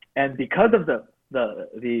 And because of the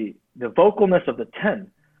vocalness of the 10,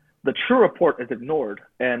 the true report is ignored,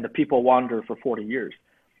 and the people wander for 40 years.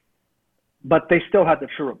 But they still had the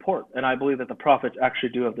true report, and I believe that the prophets actually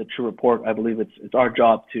do have the true report. I believe it's our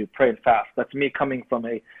job to pray and fast. That's me coming from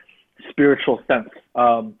a spiritual sense.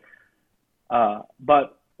 But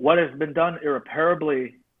what has been done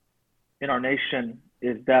irreparably in our nation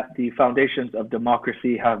is that the foundations of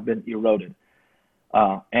democracy have been eroded,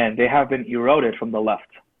 and they have been eroded from the left.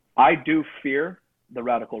 I do fear the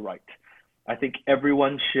radical right. I think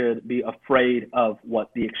everyone should be afraid of what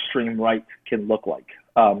the extreme right can look like.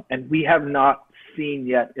 And we have not seen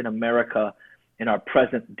yet in America, in our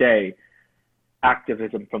present day,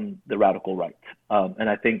 activism from the radical right. And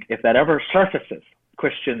I think if that ever surfaces,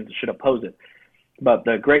 Christians should oppose it. But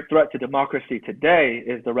the great threat to democracy today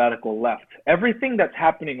is the radical left. Everything that's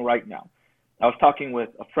happening right now. I was talking with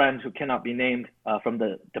a friend who cannot be named from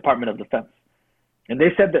the Department of Defense. And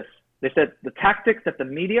they said this. They said the tactics that the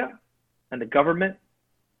media and the government,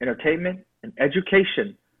 entertainment, and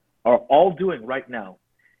education are all doing right now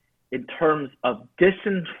in terms of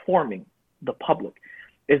disinforming the public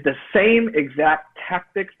is the same exact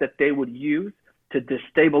tactics that they would use to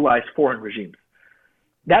destabilize foreign regimes.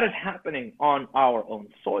 That is happening on our own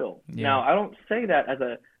soil. Yeah. Now, I don't say that as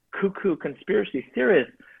a cuckoo conspiracy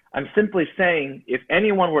theorist. I'm simply saying if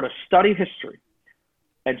anyone were to study history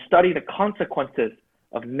and study the consequences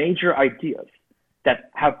of major ideas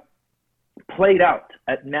that have played out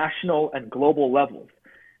at national and global levels,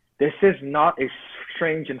 this is not a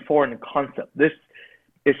strange and foreign concept. This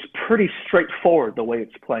is pretty straightforward the way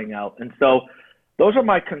it's playing out. And so those are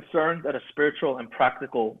my concerns at a spiritual and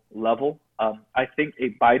practical level. I think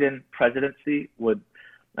a Biden presidency would,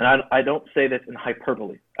 and I don't say this in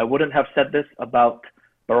hyperbole, I wouldn't have said this about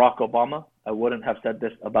Barack Obama. I wouldn't have said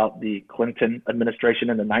this about the Clinton administration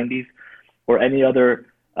in the 90s or any other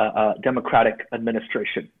Democratic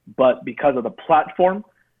administration. But because of the platform,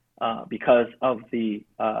 because of the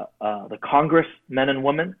Congress men and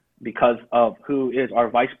women, because of who is our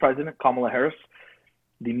vice president, Kamala Harris,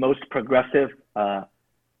 the most progressive,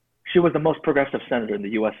 she was the most progressive senator in the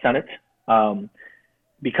U.S. Senate.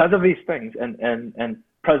 Because of these things, and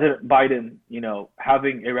President Biden,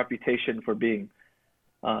 having a reputation for being,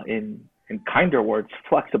 in kinder words,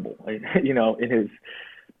 flexible, in his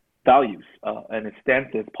values and his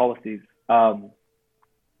stances, policies.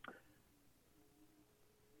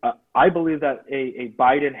 I believe that a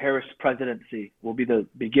Biden-Harris presidency will be the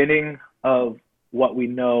beginning of what we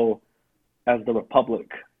know as the Republic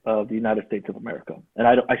of the United States of America. And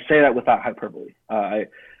I say that without hyperbole. I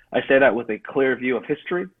say that with a clear view of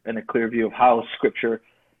history and a clear view of how Scripture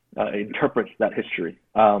interprets that history.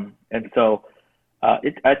 And so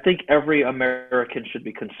I think every American should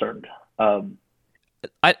be concerned.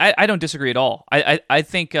 I don't disagree at all. I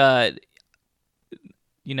think,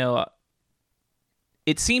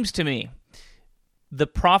 it seems to me the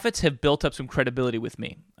prophets have built up some credibility with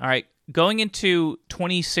me. All right. Going into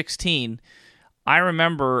 2016, I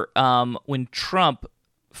remember when Trump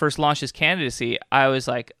first launched his candidacy, I was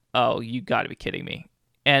like, oh, you got to be kidding me.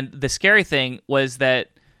 And the scary thing was that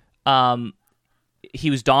he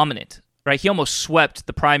was dominant, right? He almost swept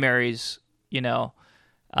the primaries, and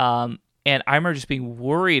I remember just being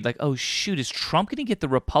worried, like, oh, shoot, is Trump going to get the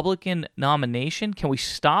Republican nomination? Can we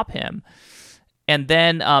stop him? And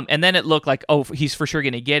then it looked like, oh, he's for sure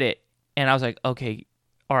going to get it. And I was like, okay,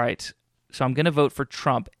 all right, so I'm going to vote for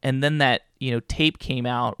Trump. And then that, tape came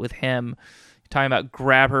out with him talking about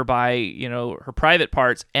grab her by, her private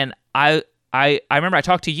parts. And I remember I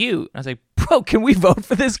talked to you. And I was like, bro, can we vote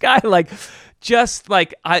for this guy? Just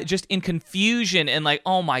in confusion and like,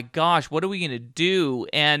 oh my gosh, what are we going to do?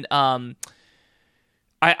 And I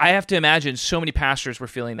have to imagine so many pastors were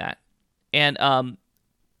feeling that. And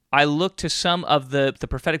I looked to some of the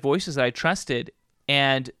prophetic voices that I trusted,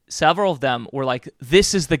 and several of them were like,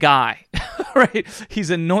 this is the guy, right? He's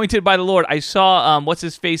anointed by the Lord. I saw, what's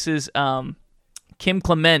his face's, Kim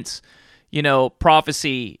Clement's,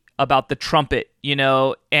 prophecy about the trumpet,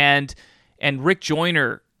 and Rick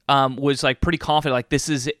Joyner was like pretty confident, like this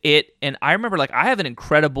is it. And I remember like I have an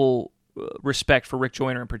incredible respect for Rick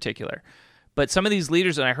Joyner in particular, but some of these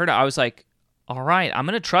leaders that I heard, I was like, all right, I'm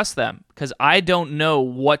going to trust them because I don't know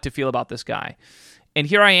what to feel about this guy. And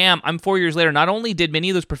here I am, I'm 4 years later. Not only did many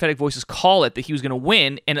of those prophetic voices call it that he was going to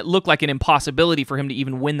win, and it looked like an impossibility for him to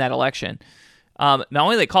even win that election. Not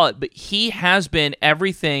only did they call it, but he has been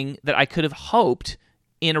everything that I could have hoped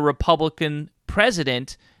in a Republican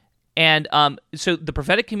president. And so the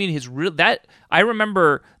prophetic community has really, that I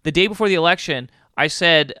remember the day before the election, I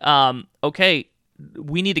said, okay,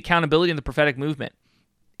 we need accountability in the prophetic movement.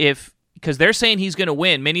 Because they're saying he's going to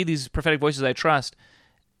win, many of these prophetic voices I trust,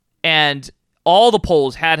 and all the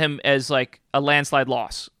polls had him as like a landslide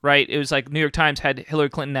loss, right? It was like New York Times had Hillary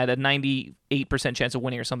Clinton at a 98% chance of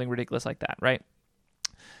winning or something ridiculous like that, right?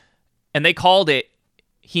 And they called it.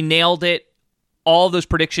 He nailed it. All of those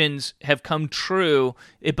predictions have come true.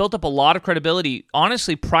 It built up a lot of credibility.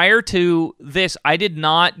 Honestly, prior to this, I did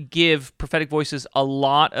not give prophetic voices a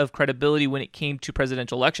lot of credibility when it came to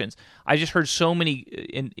presidential elections. I just heard so many,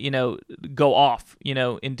 go off,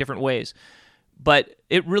 in different ways. But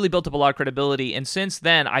it really built up a lot of credibility. And since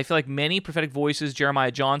then, I feel like many prophetic voices, Jeremiah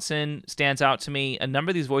Johnson stands out to me. A number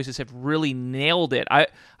of these voices have really nailed it. I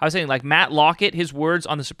was saying, like Matt Lockett, his words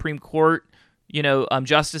on the Supreme Court,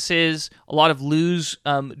 justices, a lot of Lou's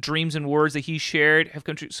dreams and words that he shared have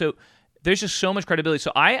come true. So there's just so much credibility.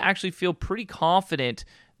 So I actually feel pretty confident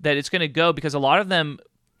that it's going to go, because a lot of them,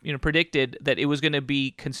 predicted that it was going to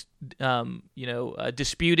be,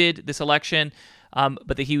 disputed, this election,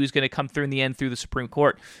 but that he was going to come through in the end through the Supreme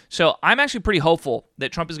Court. So I'm actually pretty hopeful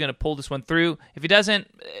that Trump is going to pull this one through. If he doesn't,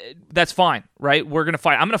 that's fine, right? We're going to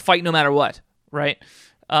fight. I'm going to fight no matter what, right?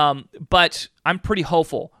 But I'm pretty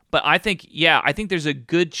hopeful. But I think there's a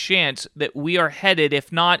good chance that we are headed,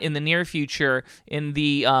 if not in the near future, in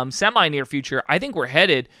the semi-near future, I think we're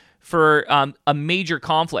headed for a major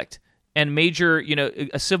conflict and major,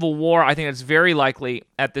 a civil war. I think that's very likely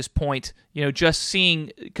at this point, just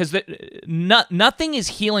seeing, because nothing is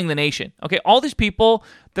healing the nation. Okay, all these people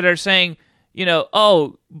that are saying,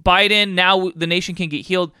 oh, Biden, now the nation can get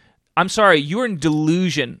healed. I'm sorry, you're in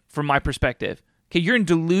delusion from my perspective. Okay, you're in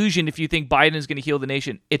delusion if you think Biden is going to heal the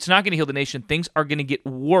nation. It's not going to heal the nation. Things are going to get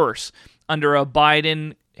worse under a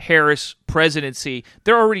Biden-Harris presidency.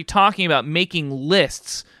 They're already talking about making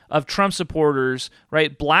lists of Trump supporters,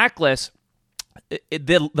 right? Blacklists.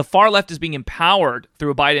 The far left is being empowered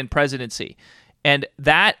through a Biden presidency. And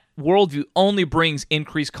that worldview only brings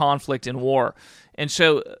increased conflict and war. And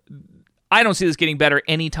so I don't see this getting better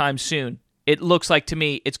anytime soon. It looks like to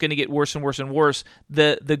me it's going to get worse and worse and worse.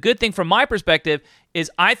 The good thing from my perspective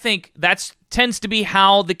is I think that tends to be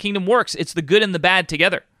how the kingdom works. It's the good and the bad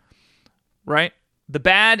together, right? The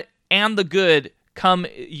bad and the good come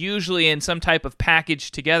usually in some type of package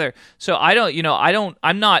together. So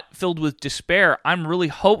I'm not filled with despair. I'm really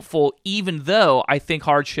hopeful, even though I think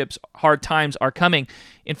hard times are coming.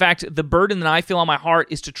 In fact, the burden that I feel on my heart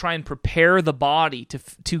is to try and prepare the body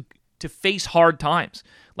to face hard times.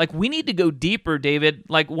 Like, we need to go deeper, David.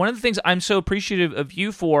 Like, one of the things I'm so appreciative of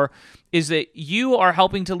you for is that you are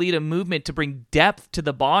helping to lead a movement to bring depth to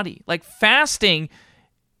the body. Like, fasting,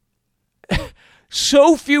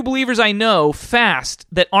 so few believers I know fast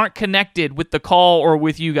that aren't connected with the call or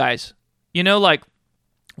with you guys.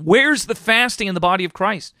 Where's the fasting in the body of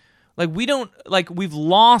Christ? We've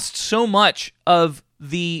lost so much of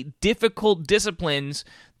the difficult disciplines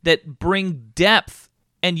that bring depth.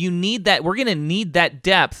 And you need that. We're going to need that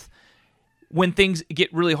depth when things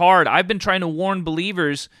get really hard. I've been trying to warn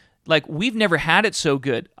believers, we've never had it so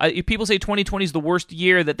good. If people say 2020 is the worst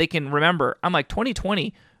year that they can remember, I'm like,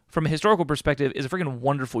 2020, from a historical perspective, is a freaking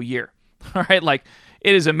wonderful year. All right?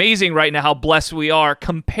 It is amazing right now how blessed we are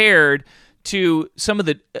compared to some of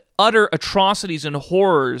the utter atrocities and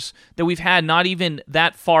horrors that we've had not even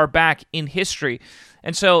that far back in history.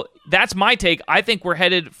 And so that's my take. I think we're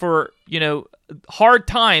headed for, hard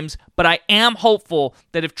times, but I am hopeful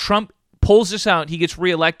that if Trump pulls this out, he gets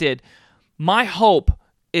reelected, my hope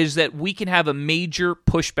is that we can have a major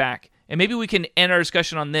pushback. And maybe we can end our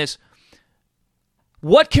discussion on this.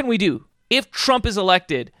 What can we do? If Trump is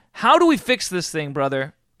elected, how do we fix this thing,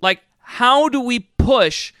 brother? How do we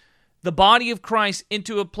push the body of Christ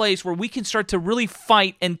into a place where we can start to really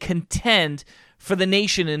fight and contend for the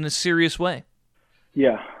nation in a serious way?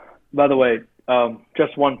 Yeah. By the way,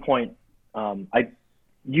 just one point.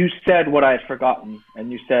 You said what I had forgotten,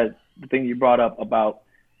 and you said the thing you brought up about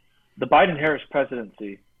the Biden-Harris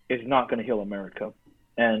presidency is not going to heal America.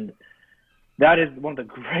 And that is one of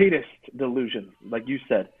the greatest delusions, like you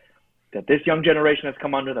said, that this young generation has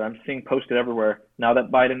come under, that I'm seeing posted everywhere. Now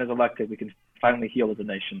that Biden is elected, we can finally heal as a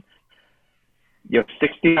nation. You have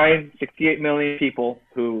 68 million people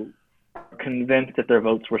who are convinced that their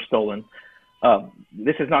votes were stolen.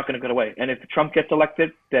 This is not going to go away. And if Trump gets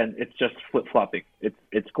elected, then it's just flip-flopping.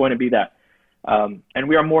 It's going to be that. And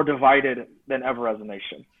we are more divided than ever as a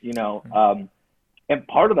nation, and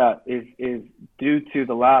part of that is due to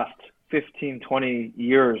the last 15, 20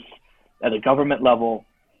 years at a government level,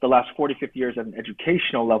 the last 40, 50 years at an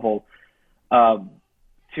educational level,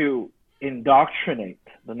 to indoctrinate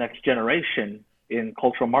the next generation in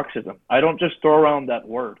cultural Marxism. I don't just throw around that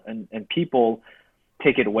word, and people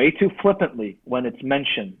take it way too flippantly when it's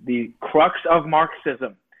mentioned. The crux of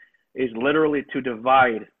Marxism is literally to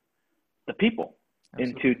divide the people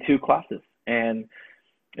into two classes, and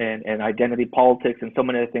identity politics and so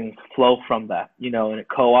many other things flow from that, and it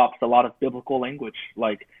co-opts a lot of biblical language.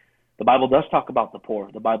 Like the Bible does talk about the poor,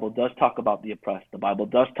 the Bible does talk about the oppressed, the Bible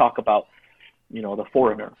does talk about, the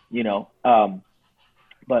foreigner,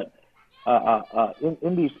 but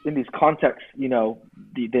in these contexts,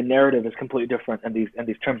 the narrative is completely different, and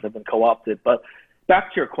these terms have been co-opted. But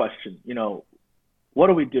back to your question, what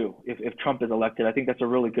do we do if Trump is elected? I think that's a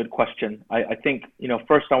really good question. I think,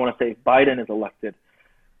 first I want to say if Biden is elected,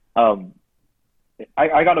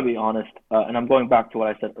 I got to be honest, and I'm going back to what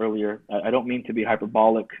I said earlier. I don't mean to be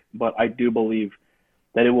hyperbolic, but I do believe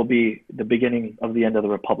that it will be the beginning of the end of the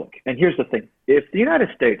republic. And here's the thing. If the United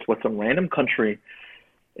States was some random country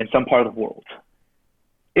in some part of the world,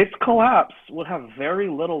 its collapse would have very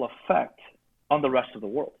little effect on the rest of the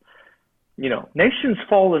world. Nations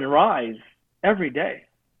fall and rise every day.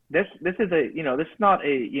 This is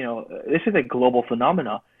a global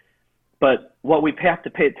phenomena. But what we have to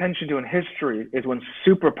pay attention to in history is when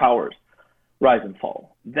superpowers rise and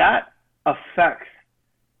fall. That affects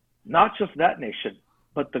not just that nation,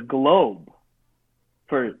 but the globe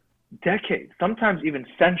for decades, sometimes even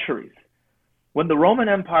centuries. When the Roman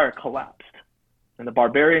Empire collapsed and the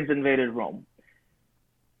barbarians invaded Rome,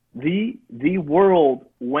 the world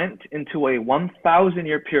went into a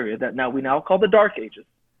 1,000-year period that we now call the Dark Ages,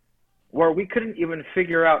 where we couldn't even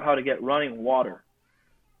figure out how to get running water.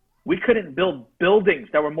 We couldn't build buildings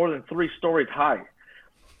that were more than 3 stories high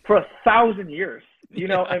for 1,000 years,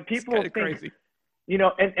 and people think, crazy.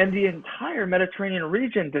 And the entire Mediterranean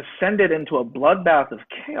region descended into a bloodbath of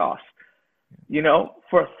chaos,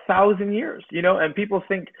 for 1,000 years, and people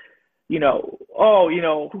think,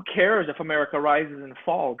 who cares if America rises and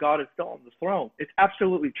falls? God is still on the throne. It's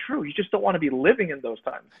absolutely true. You just don't want to be living in those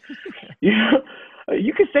times.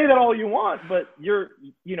 You can say that all you want, but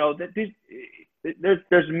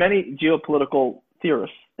there's many geopolitical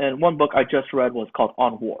theorists, and one book I just read was called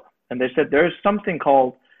On War, and they said there's something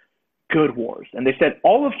called good wars, and they said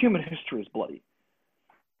all of human history is bloody,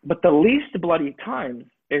 but the least bloody times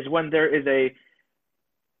is when there is a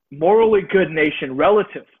morally good nation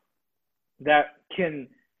relative that can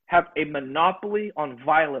have a monopoly on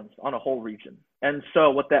violence on a whole region. And so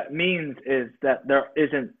what that means is that there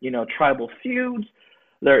isn't, tribal feuds,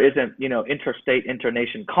 there isn't, interstate,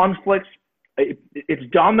 internation conflicts. Its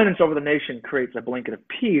dominance over the nation creates a blanket of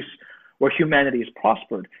peace where humanity is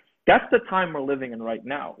prospered. That's the time we're living in right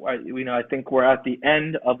now. I think we're at the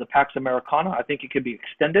end of the Pax Americana. I think it could be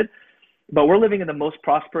extended, but we're living in the most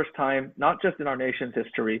prosperous time, not just in our nation's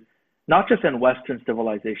history, not just in Western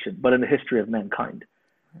civilization, but in the history of mankind.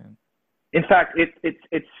 Yeah. In fact,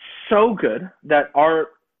 it's so good that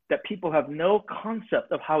people have no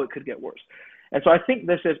concept of how it could get worse. And so I think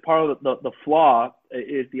this is part of the flaw,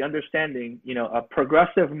 is the understanding, a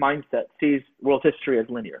progressive mindset sees world history as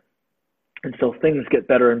linear. And so things get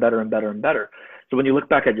better and better and better and better. So when you look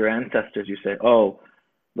back at your ancestors, you say, oh,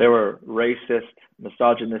 they were racist,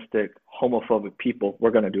 misogynistic, homophobic people.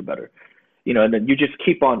 We're going to do better. And then you just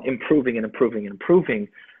keep on improving and improving and improving.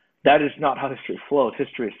 That is not how history flows.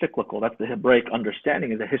 History is cyclical. That's the Hebraic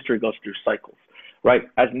understanding, is that history goes through cycles, right?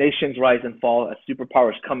 As nations rise and fall, as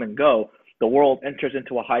superpowers come and go, the world enters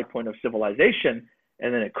into a high point of civilization,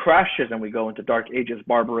 and then it crashes, and we go into dark ages,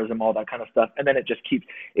 barbarism, all that kind of stuff, and then it just keeps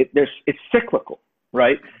it's cyclical,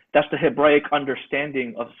 right? That's the Hebraic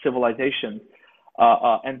understanding of civilization,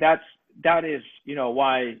 and that is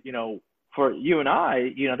why for you and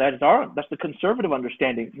I, that's the conservative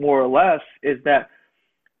understanding, more or less, is that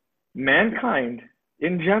mankind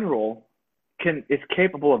in general is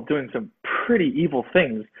capable of doing some pretty evil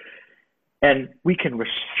things, and we can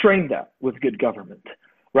restrain that with good government,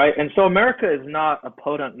 right? And so America is not a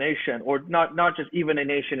podunk nation, or not just even a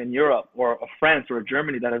nation in Europe or a France or a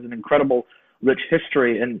Germany that has an incredible rich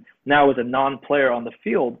history and now is a non-player on the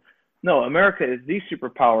field. No, America is the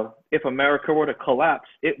superpower. If America were to collapse,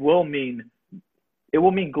 it will mean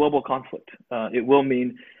global conflict. It will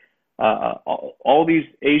mean all these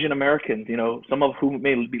Asian Americans, some of whom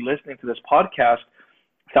may be listening to this podcast,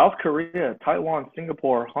 South Korea, Taiwan,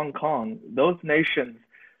 Singapore, Hong Kong, those nations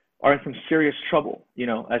are in some serious trouble,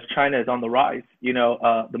 as China is on the rise.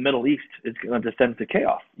 The Middle East is going to descend to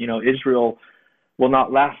chaos. Israel will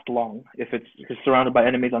not last long if it's surrounded by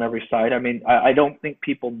enemies on every side. I mean, I don't think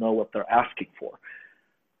people know what they're asking for.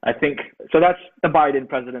 I think, so that's the Biden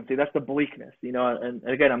presidency. That's the bleakness, and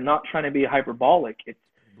again, I'm not trying to be hyperbolic. It's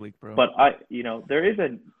bleak, bro. But there is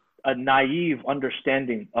a naive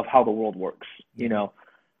understanding of how the world works,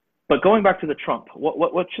 But going back to the Trump,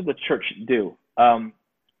 what should the church do?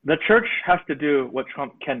 The church has to do what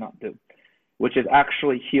Trump cannot do, which is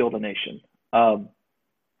actually heal the nation.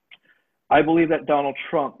 I believe that Donald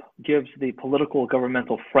Trump gives the political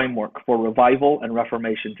governmental framework for revival and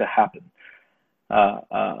reformation to happen.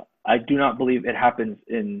 I do not believe it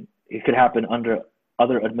could happen under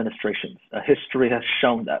other administrations. History has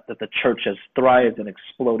shown that the church has thrived and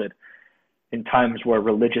exploded in times where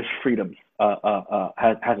religious freedoms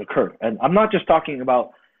has occurred. And I'm not just talking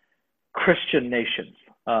about Christian nations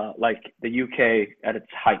like the UK at its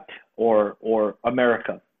height or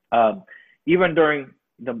America. Even during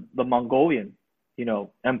the Mongolian,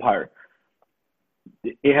 empire,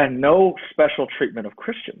 it had no special treatment of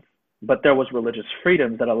Christians, but there was religious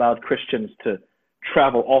freedoms that allowed Christians to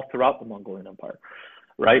travel all throughout the Mongolian Empire,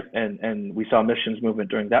 right? And we saw missions movement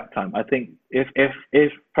during that time. I think if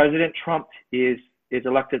President Trump is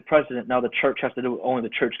elected president, now the church has to do what only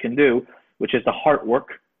the church can do, which is the heart work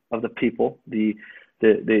of the people, the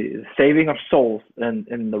saving of souls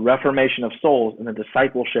and the reformation of souls and the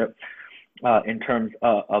discipleship in terms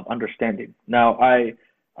of understanding. Now, I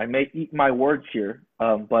may eat my words here,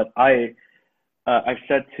 but I've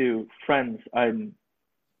said to friends, I'm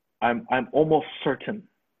almost certain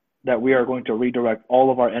that we are going to redirect all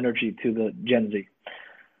of our energy to the Gen Z.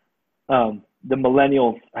 The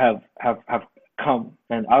millennials have come,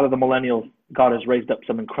 and out of the millennials, God has raised up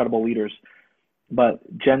some incredible leaders. But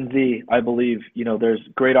Gen Z, I believe, there's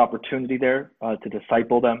great opportunity there to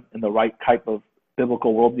disciple them in the right type of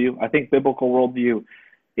biblical worldview. I think biblical worldview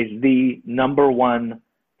is the number one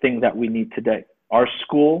thing that we need today. Our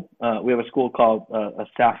school, we have a school called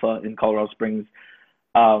SAFA in Colorado Springs.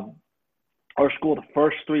 Our school, the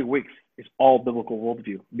first 3 weeks is all biblical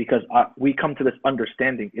worldview because we come to this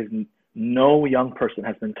understanding is no young person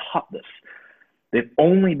has been taught this. They've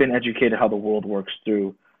only been educated how the world works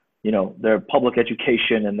through, their public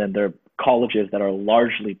education and then their colleges that are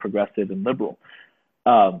largely progressive and liberal.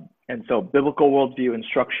 And so biblical worldview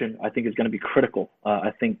instruction, I think, is going to be critical.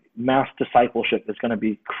 I think mass discipleship is going to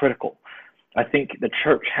be critical. I think the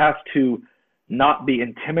church has to not be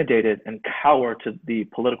intimidated and cower to the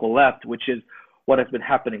political left, which is what has been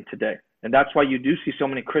happening today. And that's why you do see so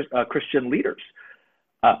many Christian leaders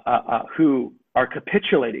who are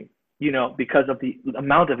capitulating, because of the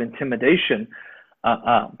amount of intimidation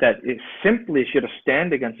that it simply should have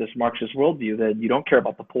stand against this Marxist worldview that you don't care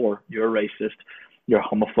about the poor, you're a racist, you're a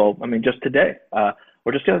homophobe. I mean, just today,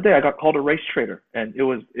 or just the other day, I got called a race traitor, and it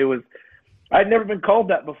was I'd never been called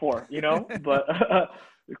that before, but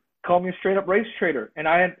called me a straight up race traitor, and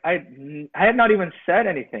I had not even said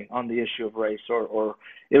anything on the issue of race, or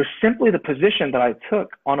it was simply the position that I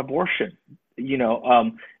took on abortion, and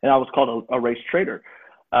I was called a race traitor.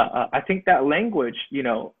 I think that language,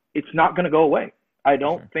 it's not going to go away. I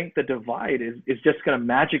don't think the divide is just going to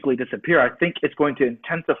magically disappear. I think it's going to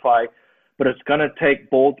intensify, but it's going to take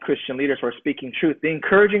bold Christian leaders who are speaking truth. The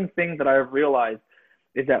encouraging thing that I have realized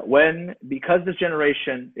is that because this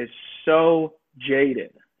generation is so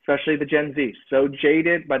jaded, especially the Gen Z, so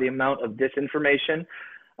jaded by the amount of disinformation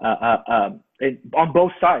on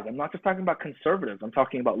both sides. I'm not just talking about conservatives. I'm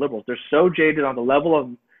talking about liberals. They're so jaded on the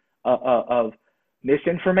level of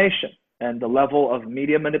misinformation and the level of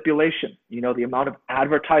media manipulation, the amount of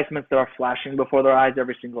advertisements that are flashing before their eyes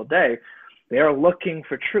every single day. They are looking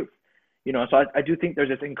for truth. So I do think there's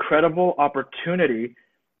this incredible opportunity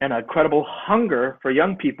and a incredible hunger for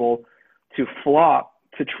young people to flock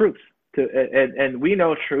to truth. And we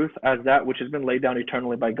know truth as that which has been laid down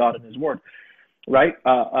eternally by God in his word, right?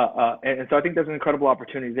 And so I think there's an incredible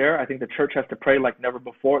opportunity there. I think the church has to pray like never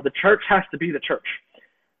before. The church has to be the church.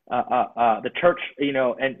 The church,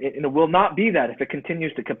 and it will not be that if it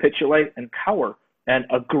continues to capitulate and cower and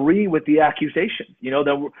agree with the accusations.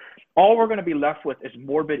 All we're going to be left with is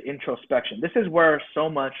morbid introspection. This is where so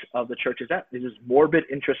much of the church is at. This is morbid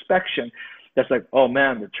introspection. That's like, oh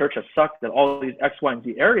man, the church has sucked at all these X, Y, and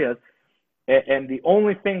Z areas. And the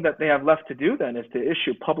only thing that they have left to do then is to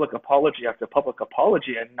issue public apology after public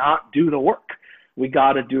apology and not do the work. We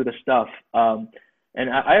got to do the stuff. And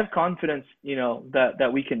I have confidence, that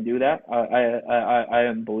we can do that. I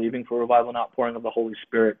am believing for revival and outpouring of the Holy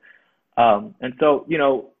Spirit. And so,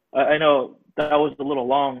 I know that was a little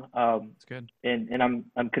long. That's good. And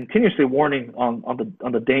I'm continuously warning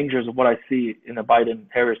on the dangers of what I see in the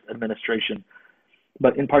Biden-Harris administration.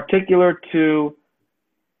 But in particular to,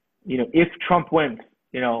 if Trump wins,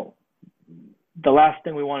 the last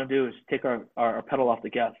thing we want to do is take our pedal off the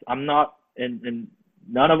gas. I'm not, and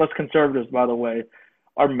none of us conservatives, by the way,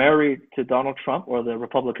 are married to Donald Trump or the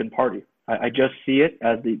Republican Party. I just see it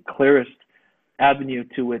as the clearest avenue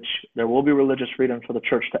to which there will be religious freedom for the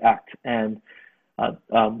church to act. And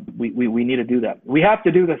we need to do that. We have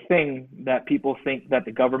to do the thing that people think that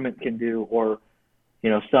the government can do, or,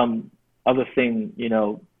 some other thing,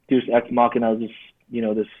 Deus ex machina, this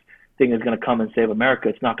thing is going to come and save America.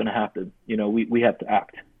 It's not going to happen. We have to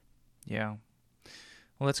act. Yeah.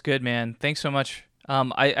 Well, that's good, man. Thanks so much.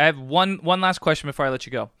 I have one last question before I let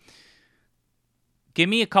you go. Give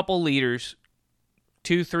me a couple leaders,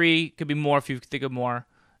 2, 3, could be more if you think of more,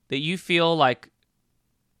 that you feel like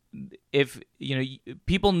if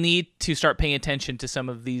people need to start paying attention to some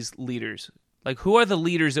of these leaders. Like, who are the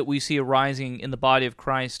leaders that we see arising in the body of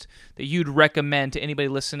Christ that you'd recommend to anybody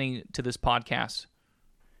listening to this podcast?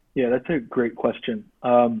 Yeah, that's a great question.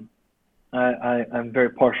 I'm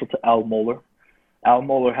very partial to Al Mohler. Al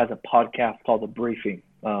Mohler has a podcast called The Briefing,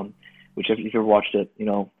 which if you've ever watched it,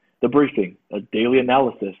 The Briefing, a daily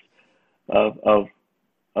analysis of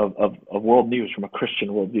world news from a Christian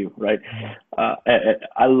worldview, right?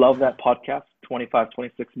 I love that podcast, 25,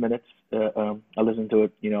 26 minutes. I listen to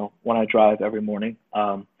it, when I drive every morning.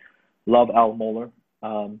 Love Al Mohler.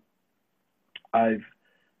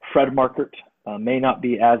 Fred Markert, may not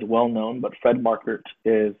be as well known, but Fred Markert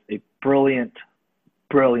is a brilliant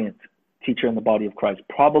teacher in the body of Christ.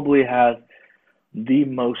 Probably has the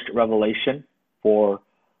most revelation for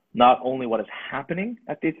not only what is happening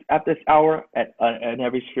at this hour in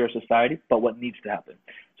every sphere of society, but what needs to happen.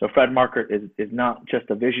 So Fred Markert is not just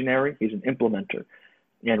a visionary; he's an implementer.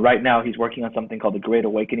 And right now, he's working on something called the Great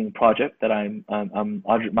Awakening Project that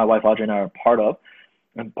my wife Audrey and I are part of.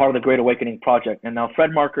 I'm part of the Great Awakening Project. And now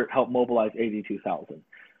Fred Markert helped mobilize AD 2000.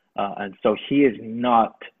 And so he is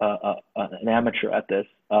not an amateur at this.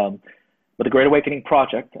 But the Great Awakening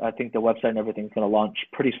Project, I think the website and everything is going to launch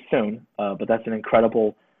pretty soon. But that's an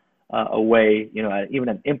incredible way, even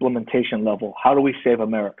at implementation level. How do we save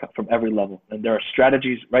America from every level? And there are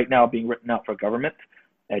strategies right now being written out for government,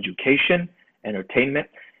 education, entertainment.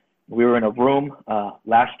 We were in a room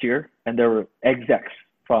last year, and there were execs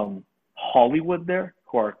from Hollywood there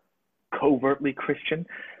who are covertly Christian,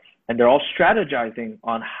 and they're all strategizing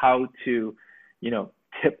on how to,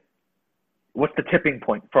 what's the tipping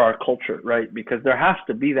point for our culture, right? Because there has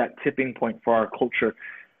to be that tipping point for our culture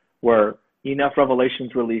where enough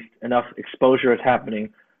revelations released, enough exposure is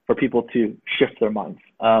happening for people to shift their minds.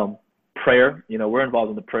 Prayer, we're involved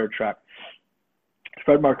in the prayer track.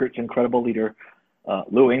 Fred Markert's an incredible leader.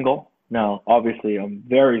 Lou Engle. Now, obviously, I'm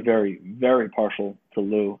very, very, very partial to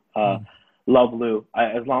Lou. Love Lou.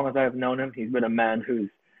 As long as I have known him, he's been a man who's,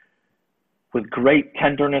 with great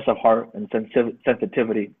tenderness of heart and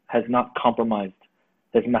sensitivity, has not compromised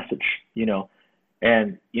his message.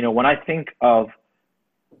 And when I think of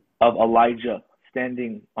Elijah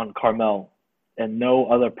standing on Carmel, and no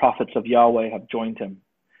other prophets of Yahweh have joined him,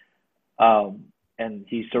 and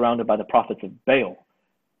he's surrounded by the prophets of Baal,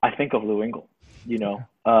 I think of Lou Engle.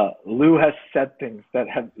 Lou has said things that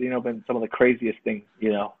have been some of the craziest things.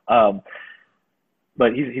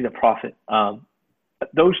 But he's a prophet.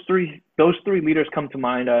 Those three leaders come to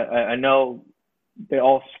mind. I know they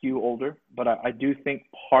all skew older, but I do think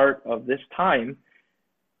part of this time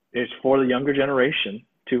is for the younger generation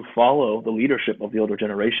to follow the leadership of the older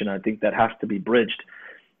generation. I think that has to be bridged.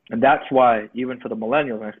 And that's why, even for the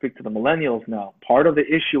millennials, and I speak to the millennials now, part of the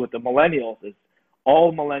issue with the millennials is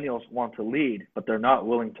all millennials want to lead, but they're not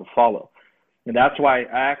willing to follow. And that's why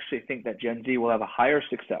I actually think that Gen Z will have a higher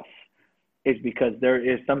success, is because there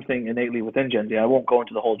is something innately within Gen Z. I won't go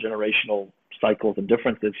into the whole generational cycles and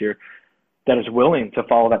differences here, that is willing to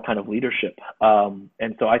follow that kind of leadership.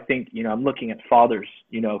 And so I think, I'm looking at fathers,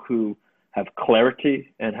 who have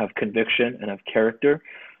clarity and have conviction and have character.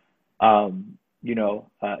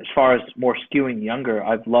 As far as more skewing younger,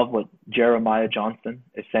 I've loved what Jeremiah Johnson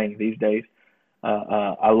is saying these days.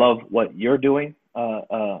 I love what you're doing,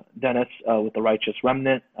 Dennis, with the Righteous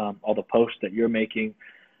Remnant, all the posts that you're making.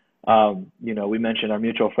 We mentioned our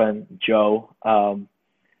mutual friend, Joe.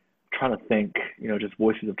 Trying to think, just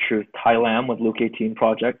voices of truth. Ty Lamb with Luke 18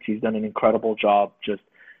 Project. He's done an incredible job just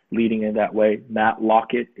leading in that way. Matt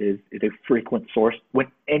Lockett is a frequent source. When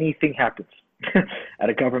anything happens at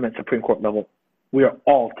a government Supreme Court level, we are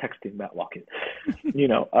all texting Matt Lockett,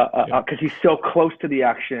 because he's so close to the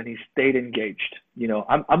action. He stayed engaged.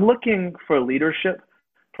 I'm looking for leadership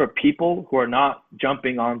for people who are not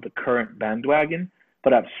jumping on the current bandwagon,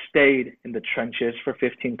 but have stayed in the trenches for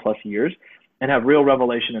 15 plus years and have real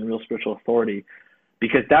revelation and real spiritual authority,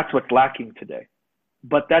 because that's what's lacking today.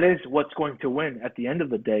 But that is what's going to win at the end of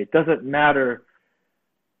the day. It doesn't matter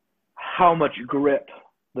how much grip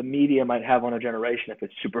the media might have on a generation if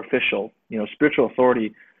it's superficial. Spiritual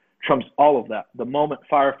authority trumps all of that. The moment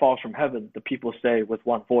fire falls from heaven, the people say with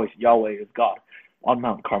one voice, Yahweh is God on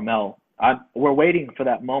Mount Carmel. We're waiting for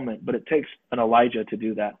that moment, but it takes an Elijah to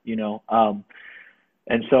do that, you know.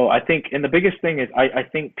 And so I think, and the biggest thing is, I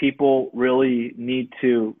think people really need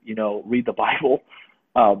to, you know, read the Bible,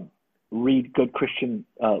 read good Christian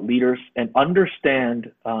leaders, and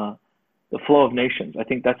understand the flow of nations. I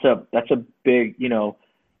think that's a big, you know,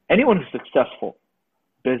 anyone who's successful,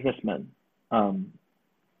 businessmen,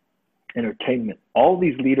 entertainment, all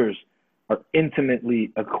these leaders are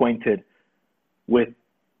intimately acquainted with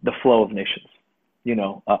the flow of nations, you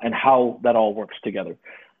know, and how that all works together.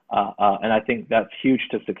 And I think that's huge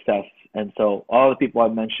to success. And so all the people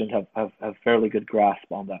I've mentioned have fairly good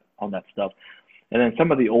grasp on that stuff. And then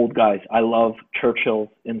some of the old guys, I love Churchill's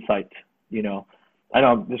insight. You know, I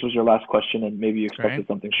know this was your last question, and maybe you expected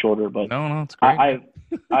something shorter, but no, it's great.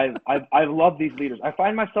 I love these leaders. I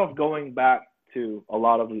find myself going back to a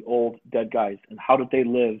lot of the old dead guys and how did they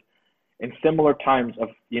live in similar times of,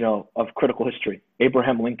 you know, of critical history.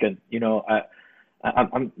 Abraham Lincoln, you know,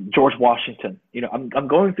 I'm George Washington. You know, I'm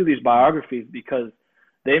going through these biographies because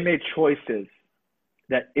they made choices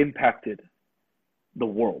that impacted the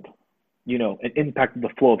world, you know, and impacted the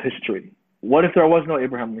flow of history. What if there was no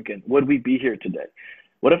Abraham Lincoln? Would we be here today?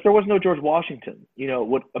 What if there was no George Washington? You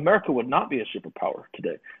know, America would not be a superpower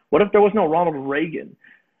today. What if there was no Ronald Reagan,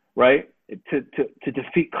 right? To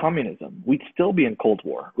defeat communism, we'd still be in Cold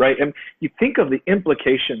War, right? And you think of the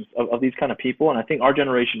implications of these kind of people, and I think our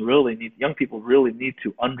generation young people really need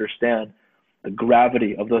to understand the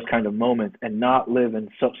gravity of those kind of moments and not live in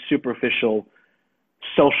such superficial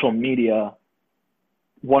social media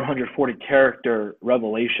 140 character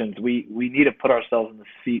revelations. We need to put ourselves in the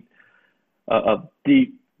seat of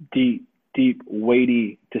deep,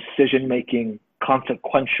 weighty decision-making,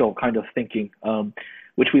 consequential kind of thinking,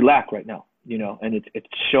 which we lack right now, you know, and it's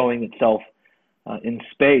showing itself in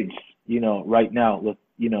spades, you know, right now with,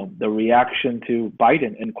 you know, the reaction to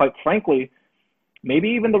Biden, and quite frankly, maybe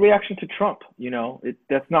even the reaction to Trump. You know,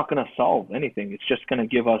 that's not going to solve anything. It's just going to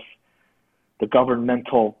give us the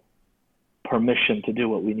governmental permission to do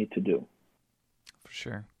what we need to do. For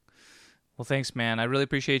sure. Well, thanks, man. I really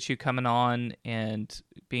appreciate you coming on and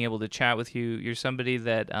being able to chat with you. You're somebody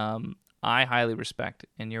that I highly respect,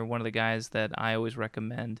 and you're one of the guys that I always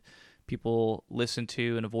recommend people listen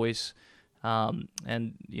to, and a voice.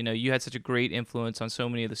 And, you know, you had such a great influence on so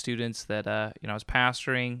many of the students that, you know, I was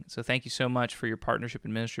pastoring. So thank you so much for your partnership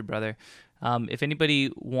in ministry, brother. If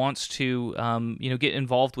anybody wants to, you know, get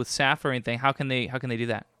involved with SAFA or anything, how can they do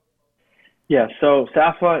that? Yeah, so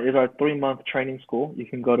SAFA is our 3-month training school. You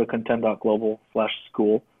can go to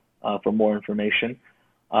contend.global/school for more information.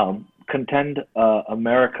 Contend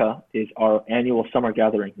America is our annual summer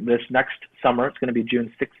gathering. This next summer, it's going to be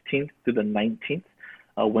June 16th through the 19th,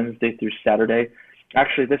 Wednesday through Saturday.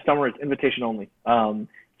 Actually, this summer it's invitation only. So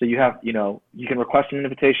you can request an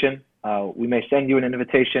invitation. We may send you an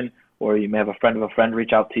invitation, or you may have a friend of a friend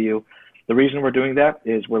reach out to you. The reason we're doing that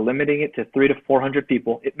is we're limiting it to 300 to 400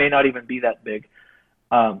 people. It may not even be that big,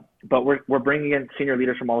 but we're bringing in senior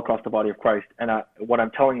leaders from all across the body of Christ. And what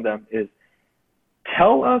I'm telling them is,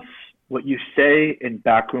 tell us what you say in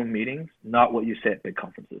backroom meetings, not what you say at big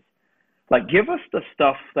conferences. Like, give us the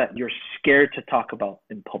stuff that you're scared to talk about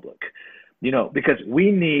in public, you know, because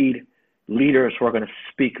we need leaders who are going to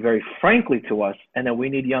speak very frankly to us, and then we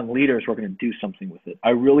need young leaders who are going to do something with it.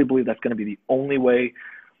 I really believe that's going to be the only way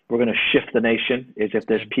we're going to shift the nation, is if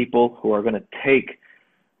there's people who are going to take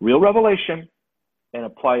real revelation and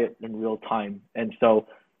apply it in real time. And so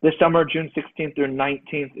this summer, June 16th through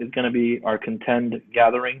 19th, is going to be our Contend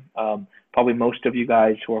gathering. Probably most of you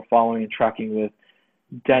guys who are following and tracking with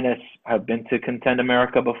Dennis have been to Contend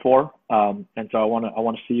America before, and so I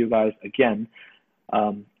want to see you guys again.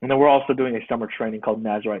 And then we're also doing a summer training called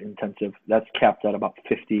Nazarite Intensive. That's capped at about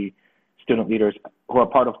 50 student leaders who are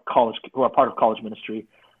part of college ministry,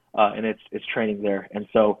 and it's training there. And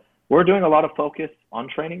so we're doing a lot of focus on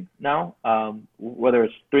training now, whether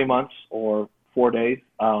it's 3 months or 4 days,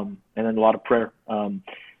 and then a lot of prayer.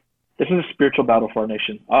 This is a spiritual battle for our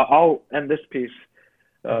nation. I'll end this piece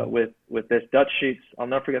with this. Dutch Sheets, I'll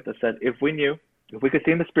never forget this, said, if we could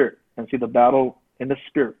see in the spirit and see the battle in the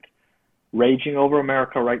spirit raging over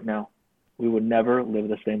America right now, we would never live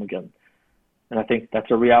the same again. And I think that's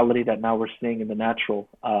a reality that now we're seeing in the natural,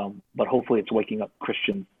 but hopefully it's waking up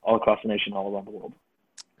Christians all across the nation, all around the world.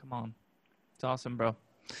 Come on. It's awesome, bro.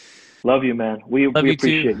 Love you, man. We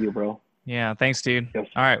appreciate you, bro. Yeah, thanks, dude. Yes.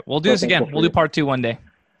 All right, we'll do this again. We'll do part 2 one day.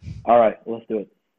 All right, let's do it.